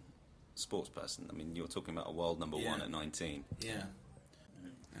outstanding sports person. I mean, you're talking about a world number 1 at 19. Yeah.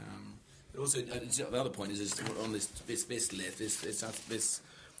 Also, the other point is on this list, this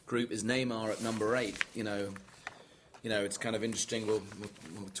group is Neymar at number 8. It's kind of interesting. We'll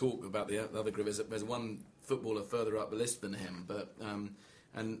talk about the other group. There's one footballer further up the list than him, but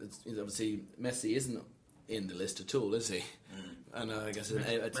and obviously Messi isn't in the list at all, is he? And I guess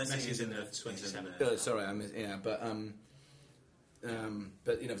Messi is in the 27. Sorry, but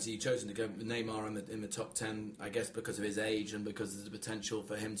obviously you've chosen to go with Neymar in the top 10, I guess because of his age and because there's a potential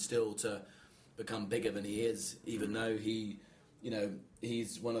for him still to become bigger than he is, even though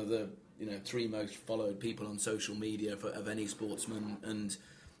he's one of the 3 most followed people on social media of any sportsman, and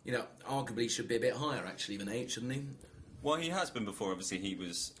arguably should be a bit higher actually than 8, shouldn't he? Well, he has been before. Obviously, he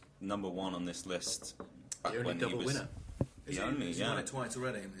was number 1 on this list back The only when double he was winner. He's won it twice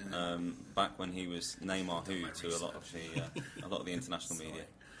already. Yeah. back when he was Neymar who to a lot of the international media.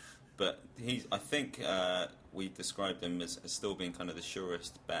 But I think we described him as still being kind of the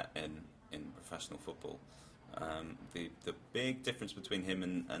surest bet in professional football. The big difference between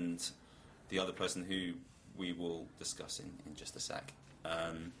him and the other person who we will discuss in just a sec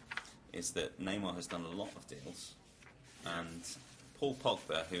is that Neymar has done a lot of deals, and Paul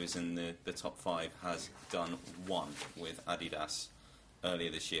Pogba, who is in the top 5, has done one with Adidas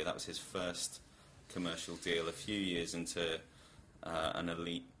earlier this year. That was his first commercial deal a few years into an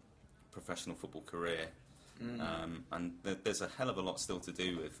elite professional football career. And there's a hell of a lot still to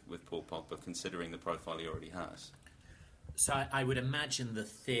do with Paul Pogba, considering the profile he already has. So I would imagine the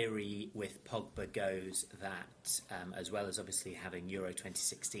theory with Pogba goes that, as well as obviously having Euro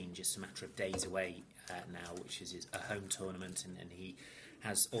 2016 just a matter of days away now, which is a home tournament, and he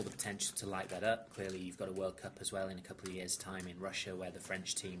has all the potential to light that up. Clearly, you've got a World Cup as well in a couple of years' time in Russia, where the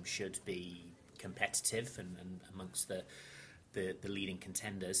French team should be competitive and amongst the leading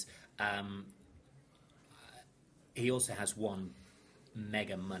contenders. He also has one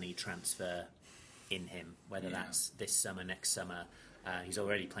mega money transfer in him, whether that's this summer, next summer. He's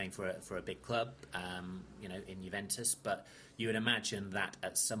already playing for a big club, in Juventus. But you would imagine that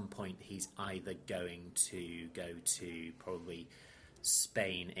at some point he's either going to go to probably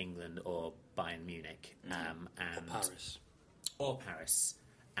Spain, England, or Bayern Munich, or Paris.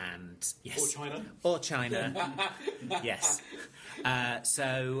 And yes, or China, yes.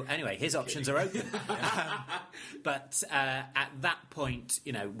 So anyway, his options are open. But at that point,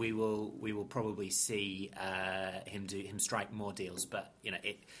 we will probably see him strike more deals. But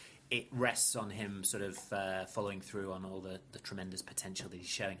it rests on him sort of following through on all the tremendous potential that he's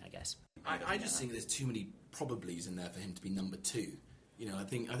showing, I guess. I just think there's too many probablys in there for him to be number 2. I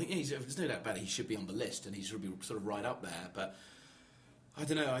think there's no doubt about it. He should be on the list, and he should be sort of right up there. But I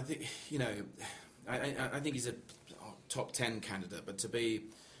don't know. I think I think he's a top 10 candidate, but to be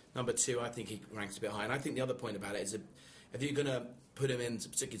number 2, I think he ranks a bit high. And I think the other point about it is that if you're going to put him in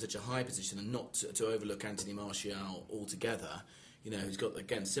particularly such a high position and not to overlook Anthony Martial altogether, who's got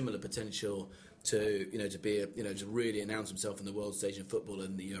again similar potential to to be to really announce himself on the world stage in football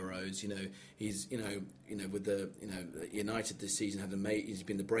and the Euros. He's with the United this season he's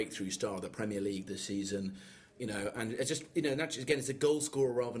been the breakthrough star of the Premier League this season. And it's just, naturally, again, it's a goal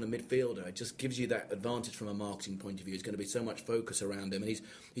scorer rather than a midfielder. It just gives you that advantage from a marketing point of view. There's going to be so much focus around him. And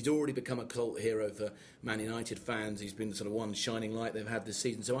he's already become a cult hero for Man United fans. He's been the sort of one shining light they've had this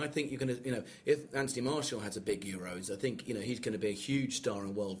season. So I think you're going to, if Anthony Martial has a big Euros, I think, he's going to be a huge star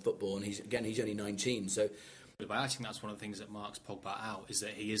in world football. And he's only 19. So, but I think that's one of the things that marks Pogba out, is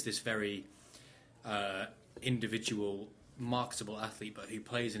that he is this very individual, marketable athlete, but who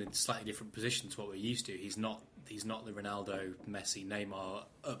plays in a slightly different position to what we're used to. He's not the Ronaldo, Messi, Neymar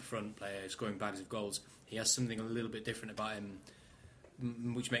up front player scoring bags of goals. He has something a little bit different about him,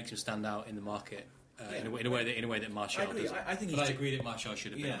 which makes him stand out in the market in a way that Martial doesn't. I agree that Martial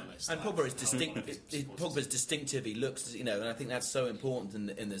should have been on the list. And Pogba is distinct. Pogba's distinctive. He looks, and I think that's so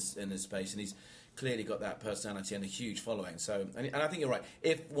important in this space. And he's clearly got that personality and a huge following. So, and I think you're right.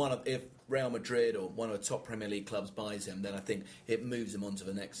 If Real Madrid or one of the top Premier League clubs buys him, then I think it moves him on to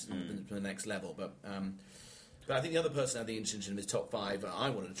the next level. But I think the other person I think interested in his top 5 I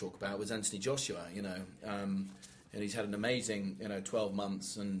wanted to talk about was Anthony Joshua. And he's had an amazing 12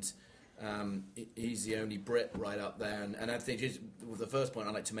 months, and he's the only Brit right up there. And I think the first point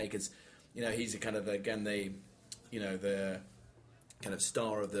I'd like to make is, he's a kind of the kind of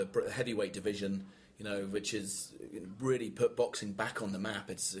star of the heavyweight division, which has really put boxing back on the map.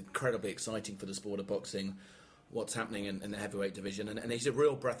 It's incredibly exciting for the sport of boxing, what's happening in the heavyweight division. And he's a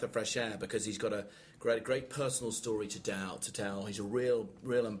real breath of fresh air because he's got a great personal story to tell. He's a real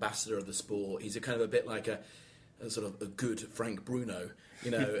ambassador of the sport. He's a kind of a bit like a sort of a good Frank Bruno,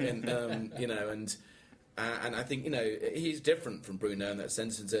 and I think he's different from Bruno in that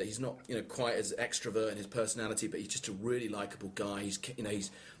sense, in that he's not quite as extrovert in his personality, but he's just a really likeable guy. He's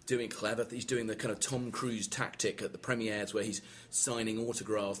doing clever. He's doing the kind of Tom Cruise tactic at the premieres where he's signing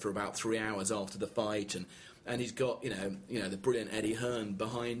autographs for about 3 hours after the fight, and he's got the brilliant Eddie Hearn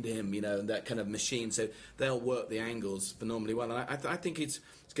behind him, and that kind of machine. So they'll work the angles phenomenally well, and I think it's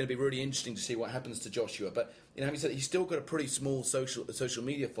going to be really interesting to see what happens to Joshua. But having said that, he's still got a pretty small social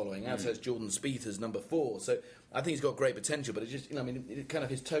media following. As has Jordan Spieth as number 4. So I think he's got great potential. But it just kind of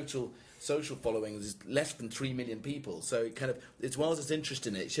his total social following is less than 3 million people. So it kind of whilst it's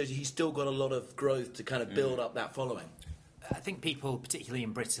interesting, it shows you he's still got a lot of growth to kind of build up that following. I think people, particularly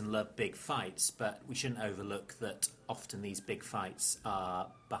in Britain, love big fights, but we shouldn't overlook that often these big fights are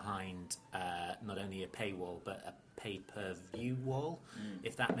behind not only a paywall but a pay-per-view wall,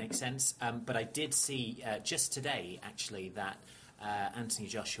 if that makes sense. But I did see just today, actually, that Anthony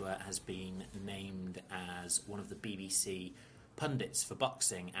Joshua has been named as one of the BBC pundits for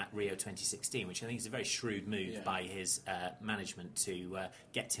boxing at Rio 2016, which I think is a very shrewd move by his management to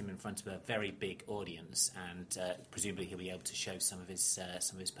get him in front of a very big audience, and presumably he'll be able to show some of his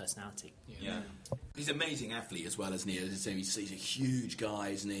personality. Yeah. He's an amazing athlete as well, isn't he? He's a huge guy,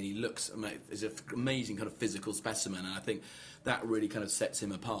 isn't he? And he looks, he's an amazing kind of physical specimen, and I think that really kind of sets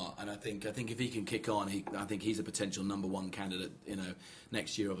him apart. And I think if he can kick on, I think he's a potential number one candidate,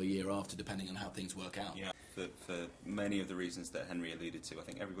 next year or the year after, depending on how things work out. Yeah. For many of the reasons that Henry alluded to, I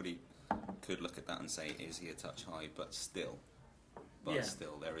think everybody could look at that and say, is he a touch high? But still,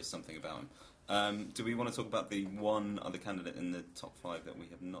 there is something about him. Do we want to talk about the one other candidate in the top 5 that we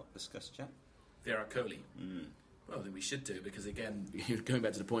have not discussed yet? Virat Kohli. Well, I think we should do, because again, going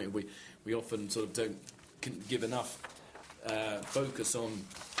back to the point, we often sort of don't give enough focus on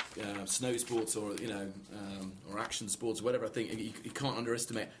snow sports or action sports or whatever. I think you can't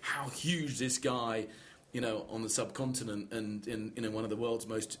underestimate how huge this guy, on the subcontinent and in one of the world's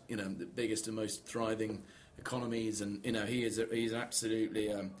most the biggest and most thriving economies, and he's absolutely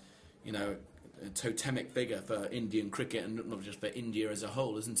a totemic figure for Indian cricket, and not just for India as a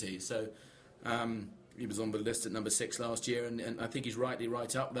whole, isn't he? So he was on the list at number 6 last year, and I think he's rightly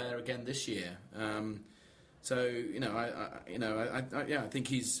right up there again this year. So I think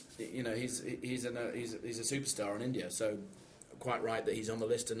he's a superstar in India. So quite right that he's on the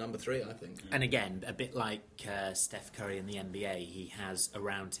list at number 3, I think. And again, a bit like Steph Curry in the NBA, he has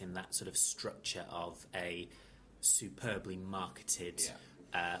around him that sort of structure of a superbly marketed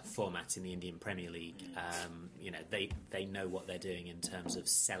format in the Indian Premier League. They know what they're doing in terms of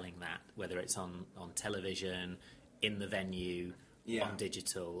selling that, whether it's on television, in the venue, on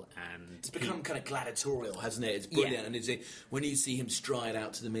digital, and it's become kind of gladiatorial, hasn't it? It's brilliant, and when you see him stride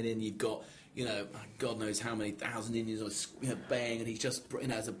out to the minute, you've got God knows how many thousand Indians are baying, and he's just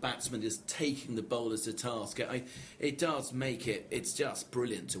as a batsman just taking the bowlers to task. It does make it's just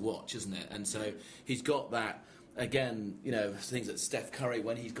brilliant to watch, isn't it? And so he's got that. Again, things like Steph Curry,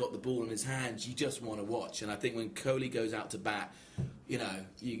 when he's got the ball in his hands, you just want to watch. And I think when Kohli goes out to bat, you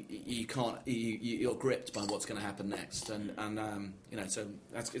can't, you're gripped by what's going to happen next. And so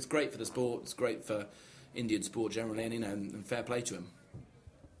it's great for the sport. It's great for Indian sport generally, and fair play to him.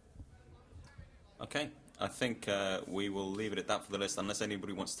 Okay, I think we will leave it at that for the list, unless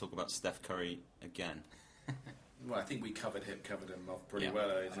anybody wants to talk about Steph Curry again. Well, I think we covered him off pretty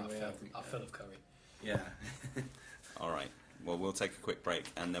well. I feel of Curry. Yeah. All right. Well, we'll take a quick break,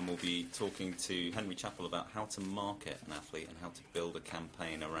 and then we'll be talking to Henry Chappell about how to market an athlete and how to build a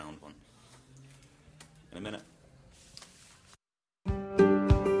campaign around one. In a minute.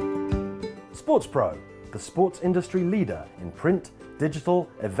 SportsPro, the sports industry leader in print, digital,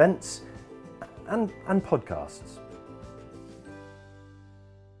 events, and podcasts.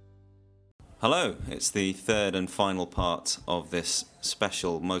 Hello, it's the third and final part of this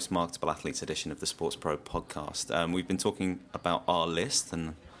special Most Marketable Athletes edition of the SportsPro podcast. We've been talking about our list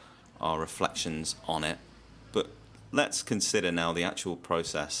and our reflections on it, but let's consider now the actual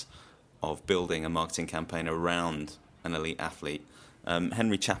process of building a marketing campaign around an elite athlete.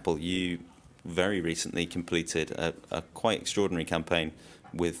 Henry Chappell, you very recently completed a quite extraordinary campaign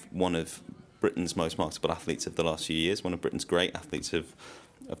with one of Britain's most marketable athletes of the last few years, one of Britain's great athletes of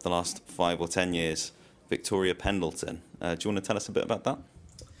the last 5 or 10 years, Victoria Pendleton. Do you want to tell us a bit about that?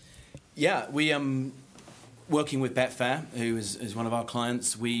 Yeah, we working with Betfair, who is one of our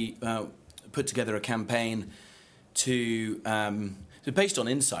clients. We put together a campaign to based on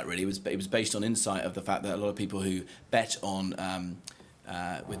insight. Really, it was based on insight of the fact that a lot of people who bet on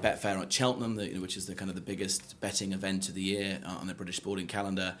with Betfair at Cheltenham, which is the kind of the biggest betting event of the year on the British sporting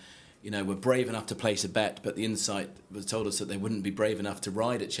calendar, were brave enough to place a bet, but the insight was told us that they wouldn't be brave enough to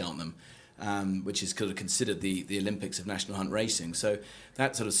ride at Cheltenham, which is kind of considered the Olympics of national hunt racing. So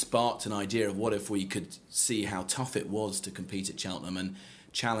that sort of sparked an idea of what if we could see how tough it was to compete at Cheltenham and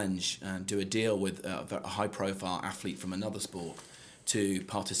challenge and do a deal with a high-profile athlete from another sport to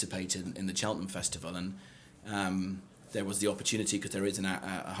participate in the Cheltenham Festival. And there was the opportunity, because there is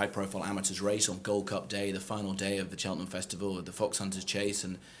a high-profile amateurs race on Gold Cup Day, the final day of the Cheltenham Festival, the Fox Hunters Chase,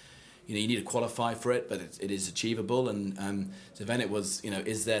 and you need to qualify for it, but it is achievable. And so then it was,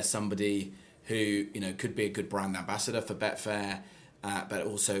 is there somebody who could be a good brand ambassador for Betfair, but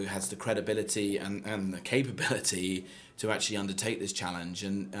also has the credibility and the capability to actually undertake this challenge?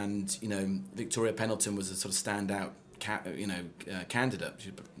 And Victoria Pendleton was a sort of standout candidate.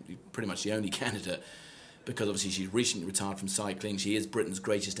 She's pretty much the only candidate, because obviously she's recently retired from cycling. She is Britain's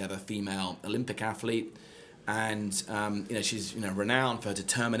greatest ever female Olympic athlete, and she's renowned for her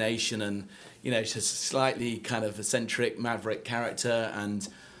determination, and she's a slightly kind of eccentric maverick character, and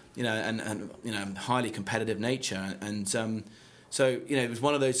highly competitive nature, and so it was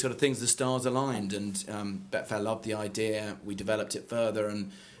one of those sort of things. The stars aligned, and Betfair loved the idea. We developed it further,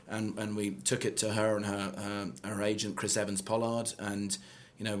 and we took it to her and her agent Chris Evans Pollard, and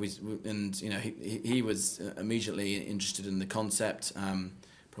he was immediately interested in the concept,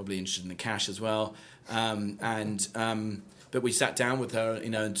 probably interested in the cash as well, but we sat down with her,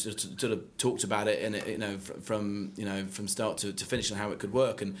 and sort of talked about it, and from start to finish, and how it could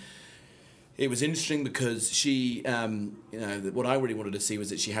work. And it was interesting because she, what I really wanted to see was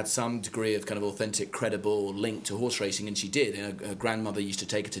that she had some degree of kind of authentic, credible link to horse racing, and she did. Her grandmother used to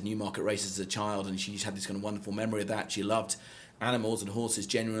take her to Newmarket races as a child, and she had this kind of wonderful memory of that. She loved animals and horses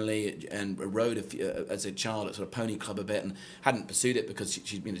generally, and rode as a child at sort of pony club a bit, and hadn't pursued it because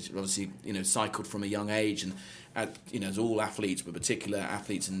she'd been obviously cycled from a young age, and as all athletes, but particular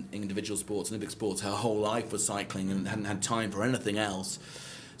athletes in individual sports, Olympic sports, her whole life was cycling and hadn't had time for anything else.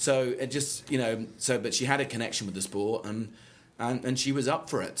 So it just but she had a connection with the sport, and she was up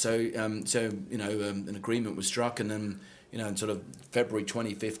for it. So an agreement was struck, and then in sort of February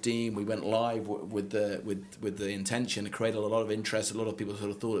 2015, we went live with the intention. It created a lot of interest. A lot of people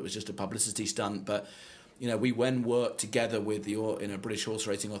sort of thought it was just a publicity stunt, but we worked together with the British Horse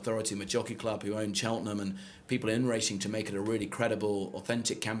Racing Authority and the Jockey Club, who own Cheltenham, and people in racing, to make it a really credible,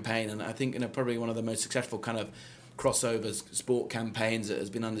 authentic campaign. And I think probably one of the most successful kind of crossover sport campaigns that has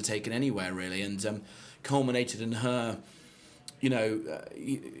been undertaken anywhere, really, and culminated in her. It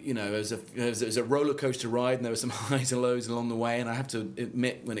was a roller coaster ride, and there were some highs and lows along the way. And I have to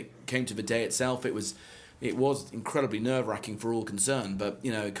admit, when it came to the day itself, it was incredibly nerve-wracking for all concerned. But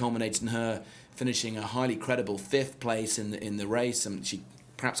it culminated in her finishing a highly credible 5th place in the race, and she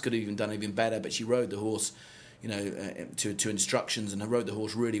perhaps could have even done even better. But she rode the horse, to instructions, and rode the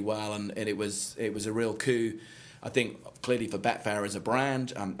horse really well, and it was a real coup. I think clearly for Betfair as a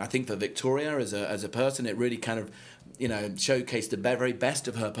brand, I think for Victoria as a person, it really kind of showcased the very best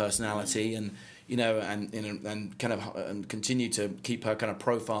of her personality, and and continue to keep her kind of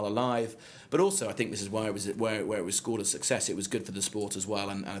profile alive. But also, I think this is why it was scored a success. It was good for the sport as well,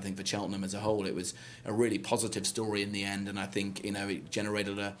 and I think for Cheltenham as a whole, it was a really positive story in the end. And I think it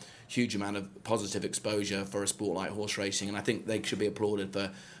generated a huge amount of positive exposure for a sport like horse racing, and I think they should be applauded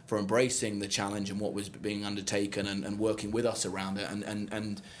for embracing the challenge and what was being undertaken, and working with us around it,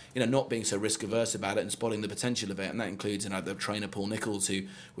 and not being so risk averse about it, and spotting the potential of it. And that includes the trainer Paul Nichols, who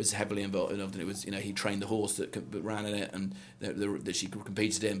was heavily involved. It was he trained the horse that ran in it, and that she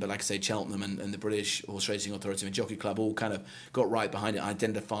competed in. But like I say, Cheltenham and the British Horse Racing Authority and Jockey Club all kind of got right behind it,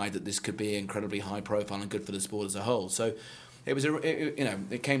 identified that this could be incredibly high profile and good for the sport as a whole. So it was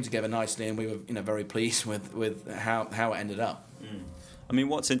it came together nicely, and we were very pleased with how it ended up. I mean,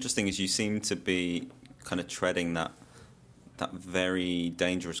 what's interesting is you seem to be kind of treading that very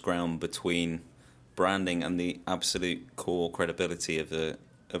dangerous ground between branding and the absolute core credibility of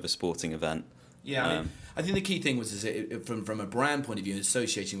a sporting event. Yeah, I think the key thing was from a brand point of view,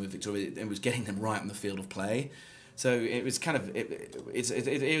 associating with Victoria, it was getting them right on the field of play. So it was kind of it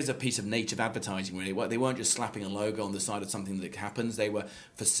was a piece of native advertising, really. They weren't just slapping a logo on the side of something that happens. They were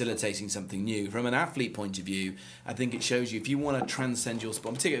facilitating something new. From an athlete point of view, I think it shows you, if you want to transcend your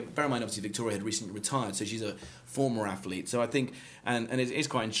sport. Bear in mind, obviously, Victoria had recently retired, so she's a former athlete. So I think, and it is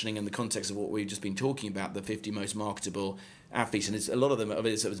quite interesting in the context of what we've just been talking about, the 50 most marketable athletes, and a lot of them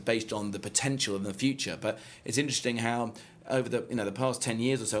is based on the potential in the future. But it's interesting how over the past 10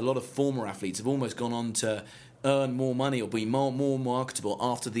 years or so, a lot of former athletes have almost gone on to earn more money or be more marketable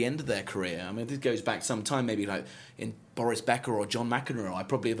after the end of their career. I mean, this goes back some time, maybe like in Boris Becker or John McEnroe. I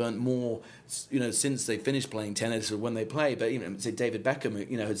probably have earned more, since they finished playing tennis or when they play. But say David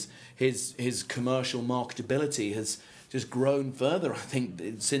Beckham, his commercial marketability has just grown further, I think,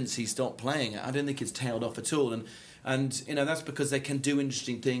 since he stopped playing. I don't think it's tailed off at all, and that's because they can do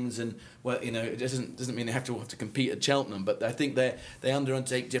interesting things, and it doesn't mean they have to compete at Cheltenham, but I think they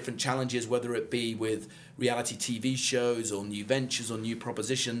undertake different challenges, whether it be with reality TV shows or new ventures or new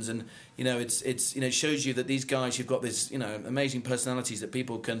propositions, and it shows you that these guys who've got this amazing personalities that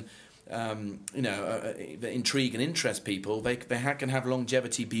people can intrigue and interest people, they can have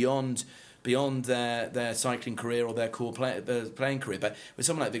longevity beyond beyond their cycling career or their core playing career. But with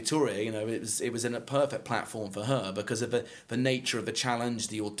someone like Victoria, you know, it was in a perfect platform for her because of the nature of the challenge,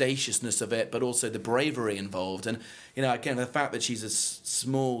 the audaciousness of it, but also the bravery involved. And, you know, again, the fact that she's a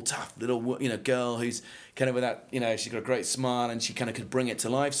small, tough little, you know, girl who's kind of with that, you know, she's got a great smile and she kind of could bring it to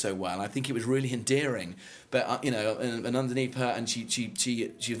life so well. I think it was really endearing. But, you know, and underneath her, and she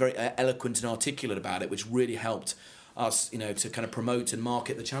was very eloquent and articulate about it, which really helped us, you know, to kind of promote and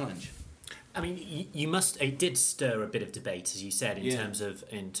market the challenge. I mean, it did stir a bit of debate, as you said,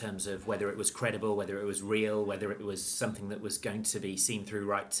 in terms of whether it was credible, whether it was real, whether it was something that was going to be seen through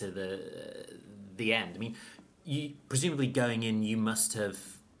right to the end. I mean, presumably going in, you must have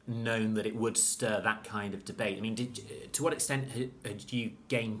known that it would stir that kind of debate. I mean, to what extent had you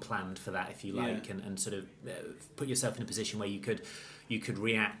game planned for that, if you like, and sort of put yourself in a position where you could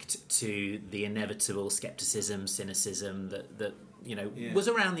react to the inevitable scepticism, cynicism that you know was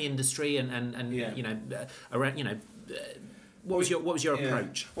around the industry and you know around, you know, what was your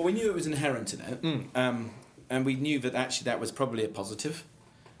approach? Well, we knew it was inherent in it, and we knew that actually that was probably a positive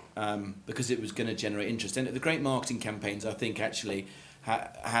because it was going to generate interest. And the great marketing campaigns, I think, actually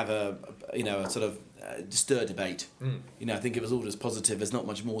have a sort of stir debate. You know, I think it was all just positive. There's not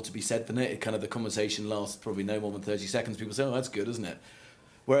much more to be said than it. Kind of the conversation lasts probably no more than 30 seconds. People say, "Oh, that's good, isn't it?"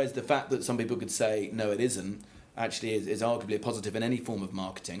 Whereas the fact that some people could say, "No, it isn't," actually is arguably a positive in any form of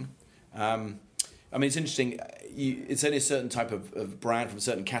marketing. I mean, it's interesting. It's only a certain type of brand from a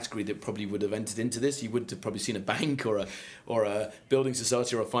certain category that probably would have entered into this. You would have probably seen a bank or a building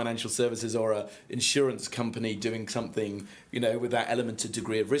society or a financial services or a insurance company doing something, you know, with that element of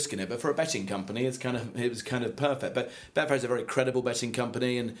degree of risk in it. But for a betting company, it was kind of perfect. But Betfair is a very credible betting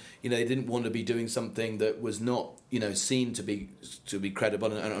company, and you know they didn't want to be doing something that was not, you know, seen to be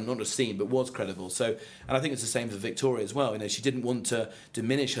credible, and not just seen but was credible. So, and I think it's the same for Victoria as well. You know, she didn't want to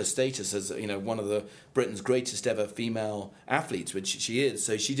diminish her status as, you know, one of Britain's greatest ever female athletes, which she is.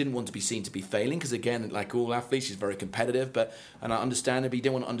 So she didn't want to be seen to be failing, because again, like all athletes, she's very competitive. And I understand it, but you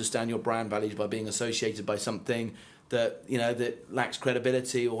don't want to understand your brand values by being associated by something that, you know, that lacks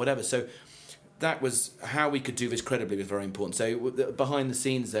credibility or whatever. So that was how we could do this credibly was very important. So behind the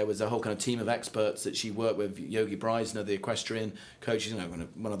scenes, there was a whole kind of team of experts that she worked with. Yogi Breisner, the equestrian coach, you know,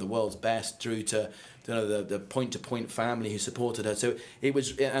 one of the world's best, through to the point-to-point family who supported her. So it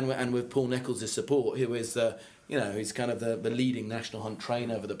was, and with Paul Nichols' support, who is he's kind of the leading national hunt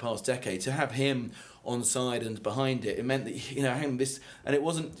trainer over the past decade. To have him on side and behind it meant that, you know,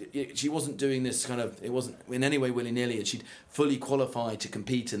 she wasn't doing this kind of, it wasn't in any way willy-nilly, and she'd fully qualified to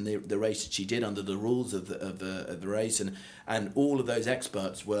compete in the race that she did under the rules of the race, and all of those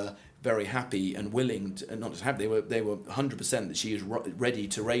experts were very happy and willing to, and not just happy, they were 100% that she was ready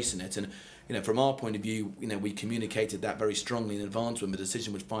to race in it. And you know, from our point of view, you know, we communicated that very strongly in advance when the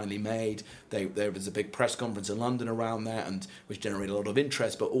decision was finally made. There was a big press conference in London around that, and which generated a lot of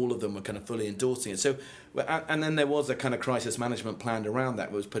interest, but all of them were kind of fully endorsing it. So, and then there was a kind of crisis management plan around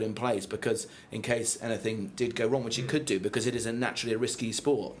that was put in place, because in case anything did go wrong, which it could do, because it is naturally a risky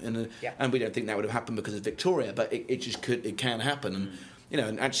sport, and we don't think that would have happened because of Victoria, but it can happen. And you know,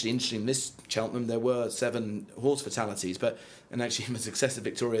 and actually, interesting, this Cheltenham, there were 7 horse fatalities, and actually the success of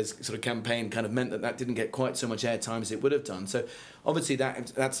Victoria's sort of campaign kind of meant that didn't get quite so much airtime as it would have done. So obviously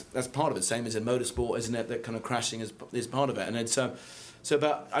that's part of it, same as in motorsport, isn't it, that kind of crashing is part of it. And it's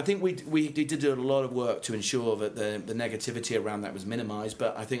but I think we did do a lot of work to ensure that the negativity around that was minimised,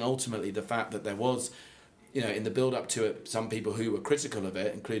 but I think ultimately the fact that there was, you know, in the build-up to it, some people who were critical of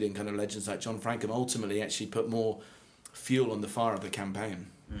it, including kind of legends like John Frankham, ultimately actually put more fuel on the fire of the campaign.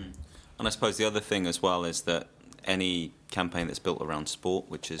 And I suppose the other thing as well is that any campaign that's built around sport,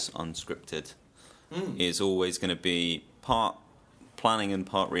 which is unscripted, is always going to be part planning and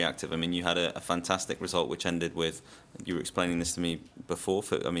part reactive. I mean, you had a fantastic result which ended with, you were explaining this to me before,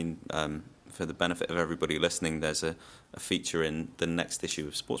 for the benefit of everybody listening, there's a feature in the next issue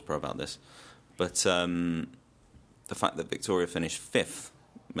of SportsPro about this. But the fact that Victoria finished 5th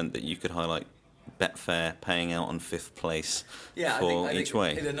meant that you could highlight Betfair paying out on 5th place for each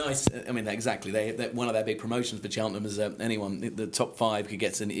way. It's a nice. I mean, exactly. One of their big promotions for Cheltenham is the top 5 could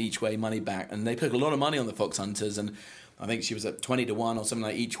get an each way money back, and they put a lot of money on the Fox Hunters, and I think she was at 20-1 or something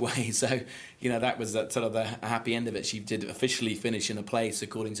like each way. So you know, that was sort of the happy end of it. She did officially finish in a place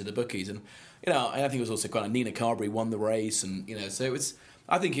according to the bookies, and you know, I think it was also quite. Nina Carberry won the race, and you know, so it was.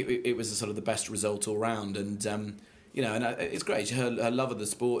 I think it was sort of the best result all round, and. You know, and it's great. Her love of the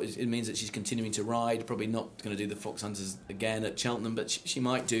sport, it means that she's continuing to ride. Probably not going to do the Fox Hunters again at Cheltenham, but she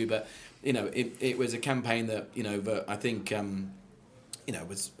might do. But, you know, it was a campaign that, you know, that I think, you know,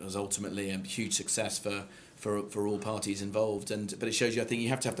 was ultimately a huge success for for all parties involved. But it shows you, I think you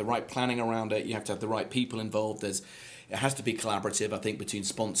have to have the right planning around it. You have to have the right people involved. It has to be collaborative, I think, between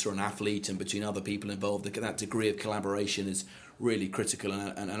sponsor and athlete and between other people involved. That degree of collaboration is really critical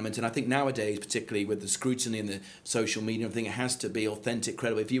and element. And I think nowadays, particularly with the scrutiny and the social media and everything, it has to be authentic,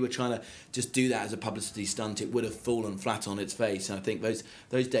 credible. If you were trying to just do that as a publicity stunt, it would have fallen flat on its face. And I think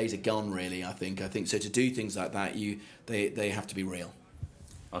those days are gone, really, I think so. To do things like that, they have to be real.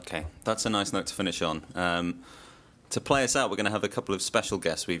 Okay, that's a nice note to finish on. To play us out, we're going to have a couple of special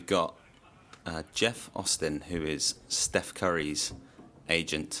guests. We've got Jeff Austin, who is Steph Curry's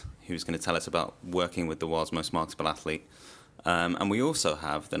agent, who's going to tell us about working with the world's most marketable athlete. And we also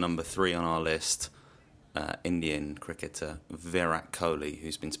have the number 3 on our list, Indian cricketer Virat Kohli,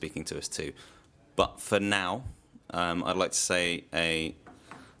 who's been speaking to us too. But for now, I'd like to say a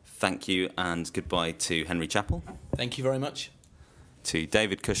thank you and goodbye to Henry Chappell. Thank you very much. To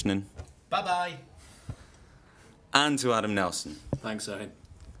David Cushnan. Bye-bye. And to Adam Nelson. Thanks, Owen.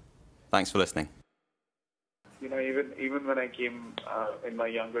 Thanks for listening. You know, even when I came in my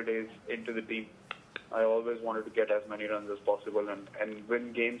younger days into the team, I always wanted to get as many runs as possible and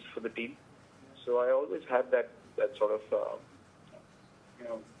win games for the team. So I always had that sort of,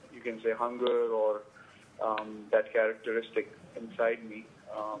 you can say hunger or that characteristic inside me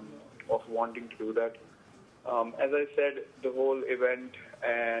of wanting to do that. As I said, the whole event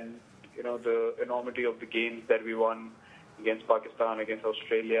and, the enormity of the games that we won against Pakistan, against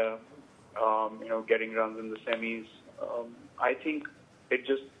Australia, getting runs in the semis, I think it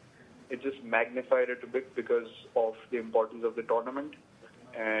just magnified it a bit because of the importance of the tournament.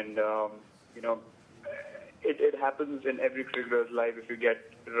 And, it happens in every cricketer's life if you get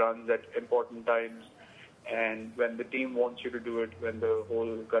runs at important times. And when the team wants you to do it, when the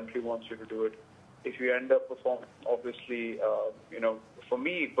whole country wants you to do it, if you end up performing, obviously, for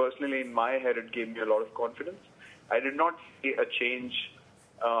me personally, in my head, it gave me a lot of confidence. I did not see a change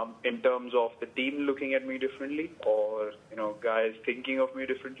in terms of the team looking at me differently or, guys thinking of me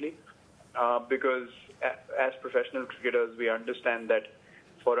differently. Because as professional cricketers, we understand that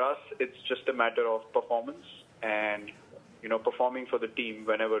for us, it's just a matter of performance and, performing for the team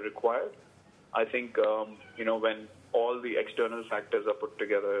whenever required. I think, when all the external factors are put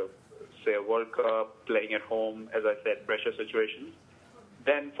together, say a World Cup, playing at home, as I said, pressure situations,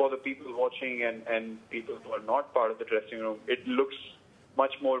 then for the people watching and people who are not part of the dressing room, it looks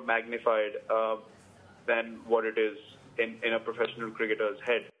much more magnified than what it is in a professional cricketer's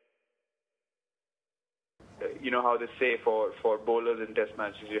head. You know how they say for bowlers in test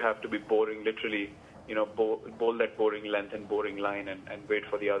matches, you have to be boring, literally, bowl that boring length and boring line and wait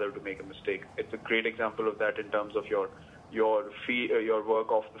for the other to make a mistake. It's a great example of that in terms of your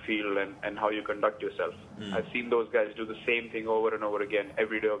work off the field and how you conduct yourself. I've seen those guys do the same thing over and over again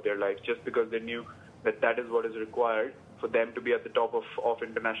every day of their life just because they knew that is what is required for them to be at the top of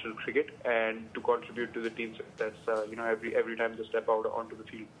international cricket and to contribute to the team's success, every time they step out onto the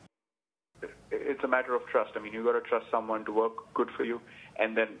field. It's a matter of trust. I mean, you've got to trust someone to work good for you,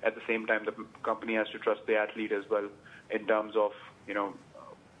 and then at the same time, the company has to trust the athlete as well in terms of,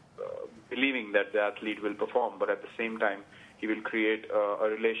 believing that the athlete will perform, but at the same time, he will create a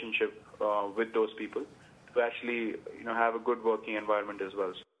relationship with those people to actually, have a good working environment as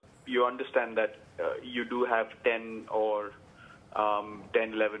well. So you understand that you do have 10 or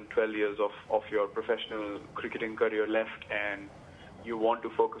 10, 11, 12 years of your professional cricketing career left, and you want to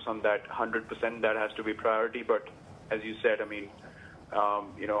focus on that 100%. That has to be priority. But as you said, I mean,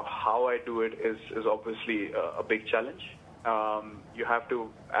 how I do it is obviously a big challenge. You have to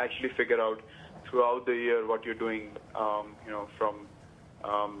actually figure out throughout the year what you're doing, from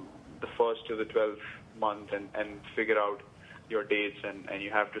the 1st to the 12th month and figure out your dates and you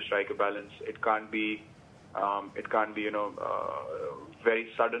have to strike a balance. It can't be, very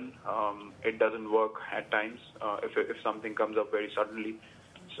sudden. It doesn't work at times if something comes up very suddenly.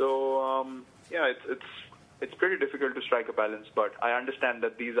 So it's pretty difficult to strike a balance. But I understand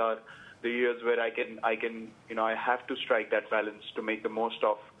that these are the years where I can I have to strike that balance to make the most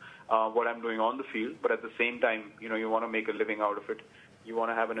of what I'm doing on the field. But at the same time, you want to make a living out of it. You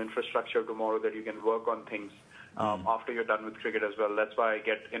want to have an infrastructure tomorrow that you can work on things after you're done with cricket as well. That's why I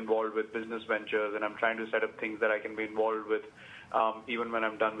get involved with business ventures, and I'm trying to set up things that I can be involved with even when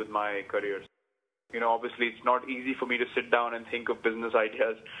I'm done with my career. Obviously it's not easy for me to sit down and think of business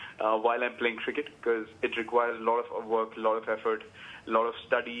ideas while I'm playing cricket because it requires a lot of work, a lot of effort, a lot of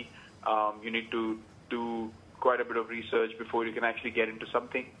study. You need to do quite a bit of research before you can actually get into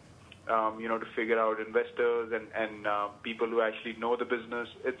something. To figure out investors and people who actually know the business.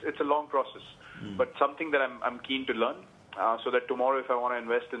 It's a long process, but something that I'm keen to learn so that tomorrow if I want to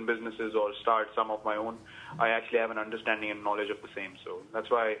invest in businesses or start some of my own, I actually have an understanding and knowledge of the same. So that's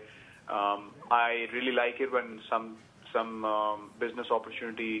why I really like it when some business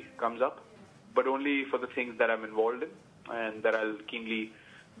opportunity comes up, but only for the things that I'm involved in and that I'll keenly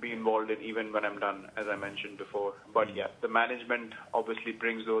be involved in even when I'm done, as I mentioned before. But yeah, the management obviously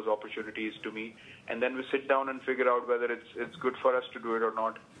brings those opportunities to me, and then we sit down and figure out whether it's good for us to do it or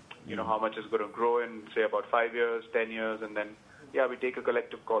not. You know, how much is going to grow in, say, about 5 years, 10 years, and then, yeah, we take a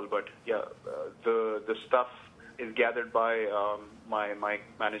collective call. But, yeah, the stuff is gathered by my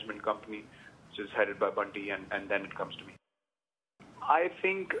management company, which is headed by Bunty, and then it comes to me. I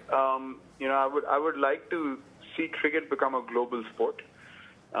think, I would like to see cricket become a global sport.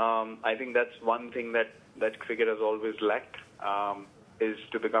 I think that's one thing that cricket has always lacked, is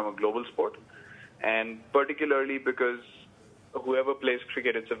to become a global sport. And particularly because whoever plays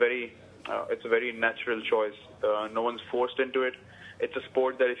cricket, it's a very natural choice. No one's forced into it. It's a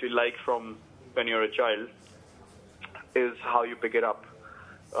sport that if you like from when you're a child, is how you pick it up.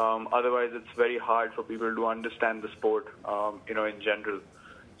 Otherwise, it's very hard for people to understand the sport, in general.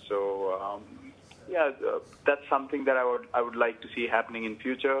 So, that's something that I would like to see happening in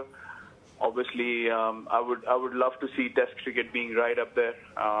future. Obviously, I would love to see Test cricket being right up there.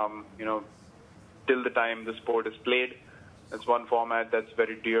 Till the time the sport is played. It's one format that's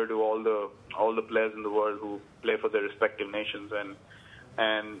very dear to all the players in the world who play for their respective nations,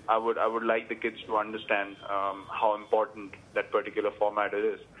 and I would like the kids to understand how important that particular format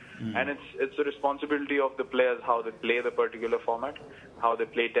is. And it's the responsibility of the players how they play the particular format, how they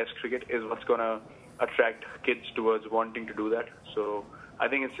play Test cricket is what's going to attract kids towards wanting to do that. So I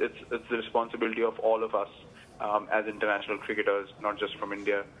think it's the responsibility of all of us as international cricketers, not just from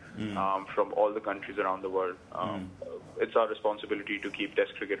India, from all the countries around the world. It's our responsibility to keep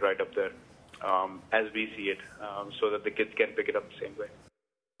Test cricket right up there as we see it, so that the kids can pick it up the same way.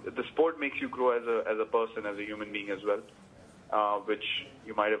 The sport makes you grow as a person, as a human being as well, which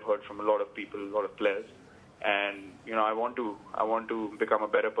you might have heard from a lot of people, a lot of players. And I want to become a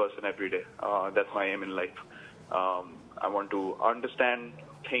better person every day. That's my aim in life. I want to understand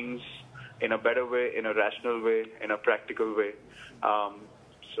things in a better way, in a rational way, in a practical way.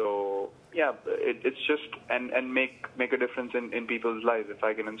 It's just and make a difference in people's lives. If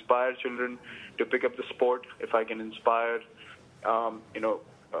I can inspire children to pick up the sport, if I can inspire,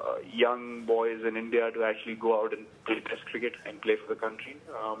 young boys in India to actually go out and play Test cricket and play for the country,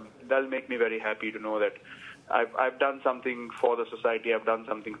 that'll make me very happy to know that I've done something for the society, I've done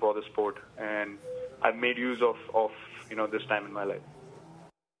something for the sport, and I've made use of this time in my life.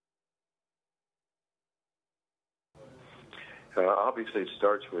 Obviously, it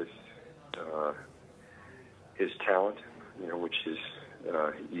starts with his talent, which is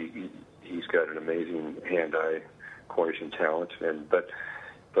he's got an amazing hand-eye coordination talent, but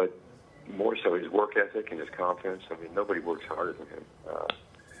more so his work ethic and his confidence. I mean, nobody works harder than him.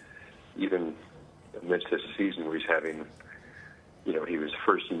 Even amidst this season where he's having, he was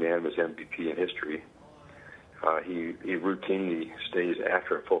first unanimous MVP in history. He routinely stays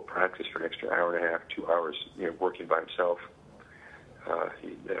after a full practice for an extra hour and a half, 2 hours, working by himself.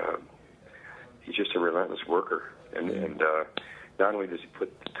 He's just a relentless worker, and not only does he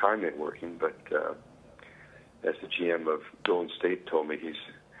put the time in working, but as the GM of Golden State told me, he's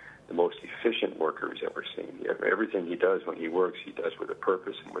the most efficient worker he's ever seen. Everything he does when he works, he does with a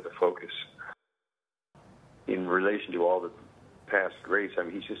purpose and with a focus. In relation to all the past greats, I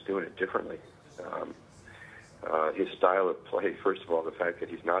mean, he's just doing it differently. His style of play, first of all, the fact that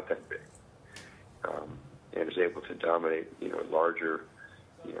he's not that big, and is able to dominate, larger,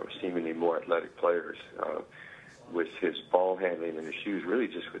 seemingly more athletic players, with his ball handling and his shoes, really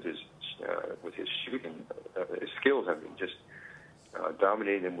just with his shooting, his skills. I mean, just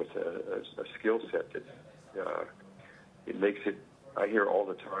dominating him with a skill set that it makes it. I hear all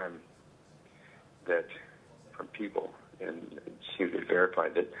the time that from people, and it seems to be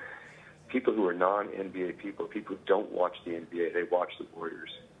verified, that people who are non-NBA people who don't watch the NBA, they watch the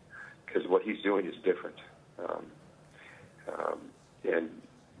Warriors because what he's doing is different. And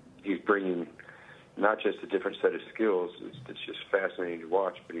he's bringing not just a different set of skills, it's just fascinating to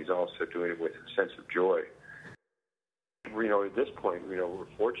watch, but he's also doing it with a sense of joy. At this point, we're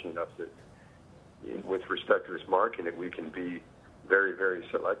fortunate enough that with respect to this market, that we can be very, very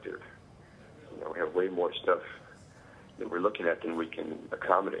selective. We have way more stuff that we're looking at than we can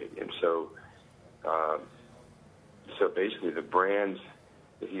accommodate. And so basically the brands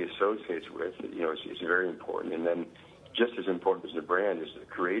that he associates with, is very important. And then just as important as the brand is the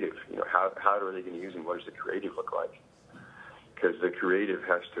creative. How are they going to use him? What does the creative look like? Because the creative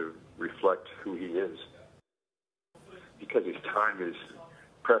has to reflect who he is. because his time is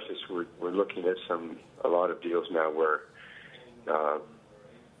precious, we're looking at a lot of deals now where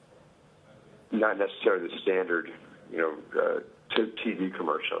not necessarily the standard, TV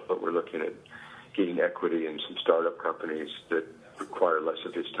commercial, but we're looking at getting equity in some startup companies that require less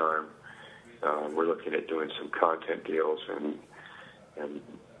of his time. We're looking at doing some content deals and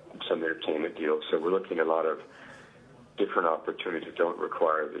some entertainment deals. So we're looking at a lot of different opportunities that don't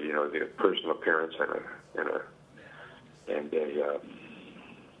require the personal appearance and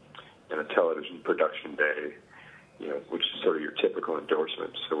a television production day, which is sort of your typical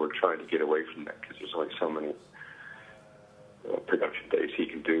endorsement. So we're trying to get away from that because there's only so many production days he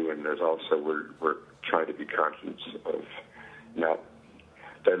can do, and there's also we're trying to be conscious of not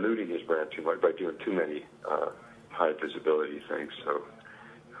diluting his brand too much by doing too many high visibility things. So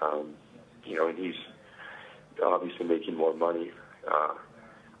and he's obviously making more money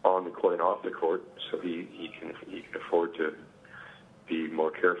on the court and off the court, so he can afford to be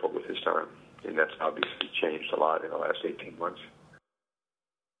more careful with his time, and that's obviously changed a lot in the last 18 months.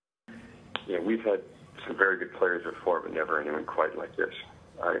 We've had some very good players before, but never anyone quite like this.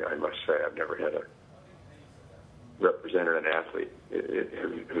 I must say, I've never had a represented an athlete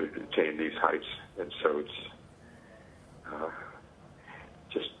who attained these heights, and so it's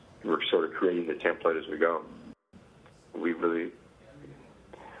just we're sort of creating the template as we go. We really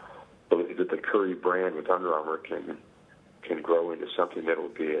believe that the Curry brand with Under Armour can grow into something that will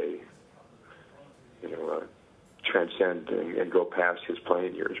be transcend and go past his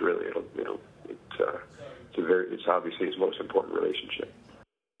playing years. Really, it's obviously his most important relationship.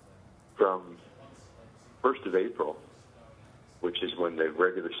 From 1st of April, which is when the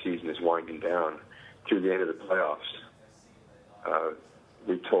regular season is winding down, through the end of the playoffs,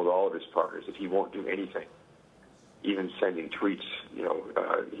 we've told all of his partners that he won't do anything, even sending tweets.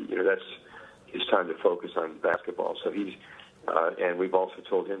 That's his time to focus on basketball. So and we've also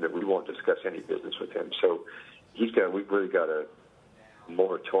told him that we won't discuss any business with him. So we've really got a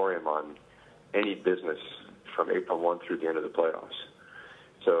moratorium on any business from April 1 through the end of the playoffs.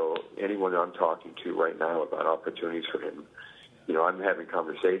 So anyone I'm talking to right now about opportunities for him, I'm having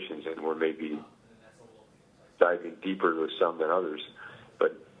conversations, and we're maybe diving deeper with some than others,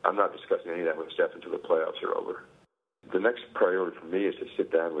 but I'm not discussing any of that with Steph until the playoffs are over. The next priority for me is to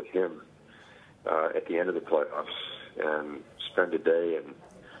sit down with him at the end of the playoffs and spend a day and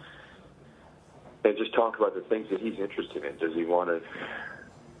just talk about the things that he's interested in. Does he want to,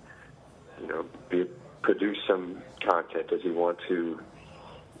 produce some content? Does he want to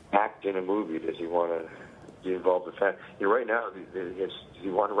act in a movie? Does he want to get involved with that? Right now, does he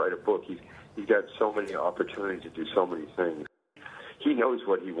want to write a book? He's got so many opportunities to do so many things. He knows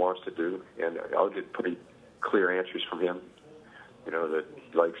what he wants to do, and I'll get pretty clear answers from him. That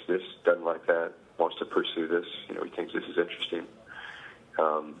he likes this, doesn't like that, wants to pursue this. He thinks this is interesting,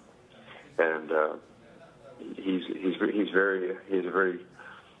 and he has a very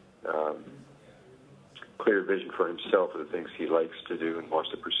clear vision for himself of the things he likes to do and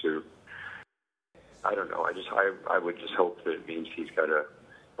wants to pursue. I don't know. I would just hope that it means he's got a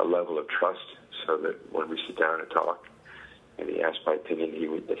level of trust, so that when we sit down and talk, and he asks my opinion,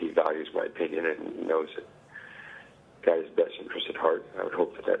 that he values my opinion and knows that got his best interest at heart. I would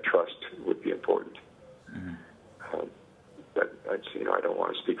hope that trust would be important. Mm-hmm. But I don't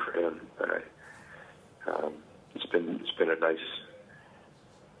want to speak for him, but it's been a nice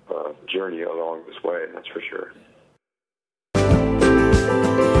journey along this way, that's for sure.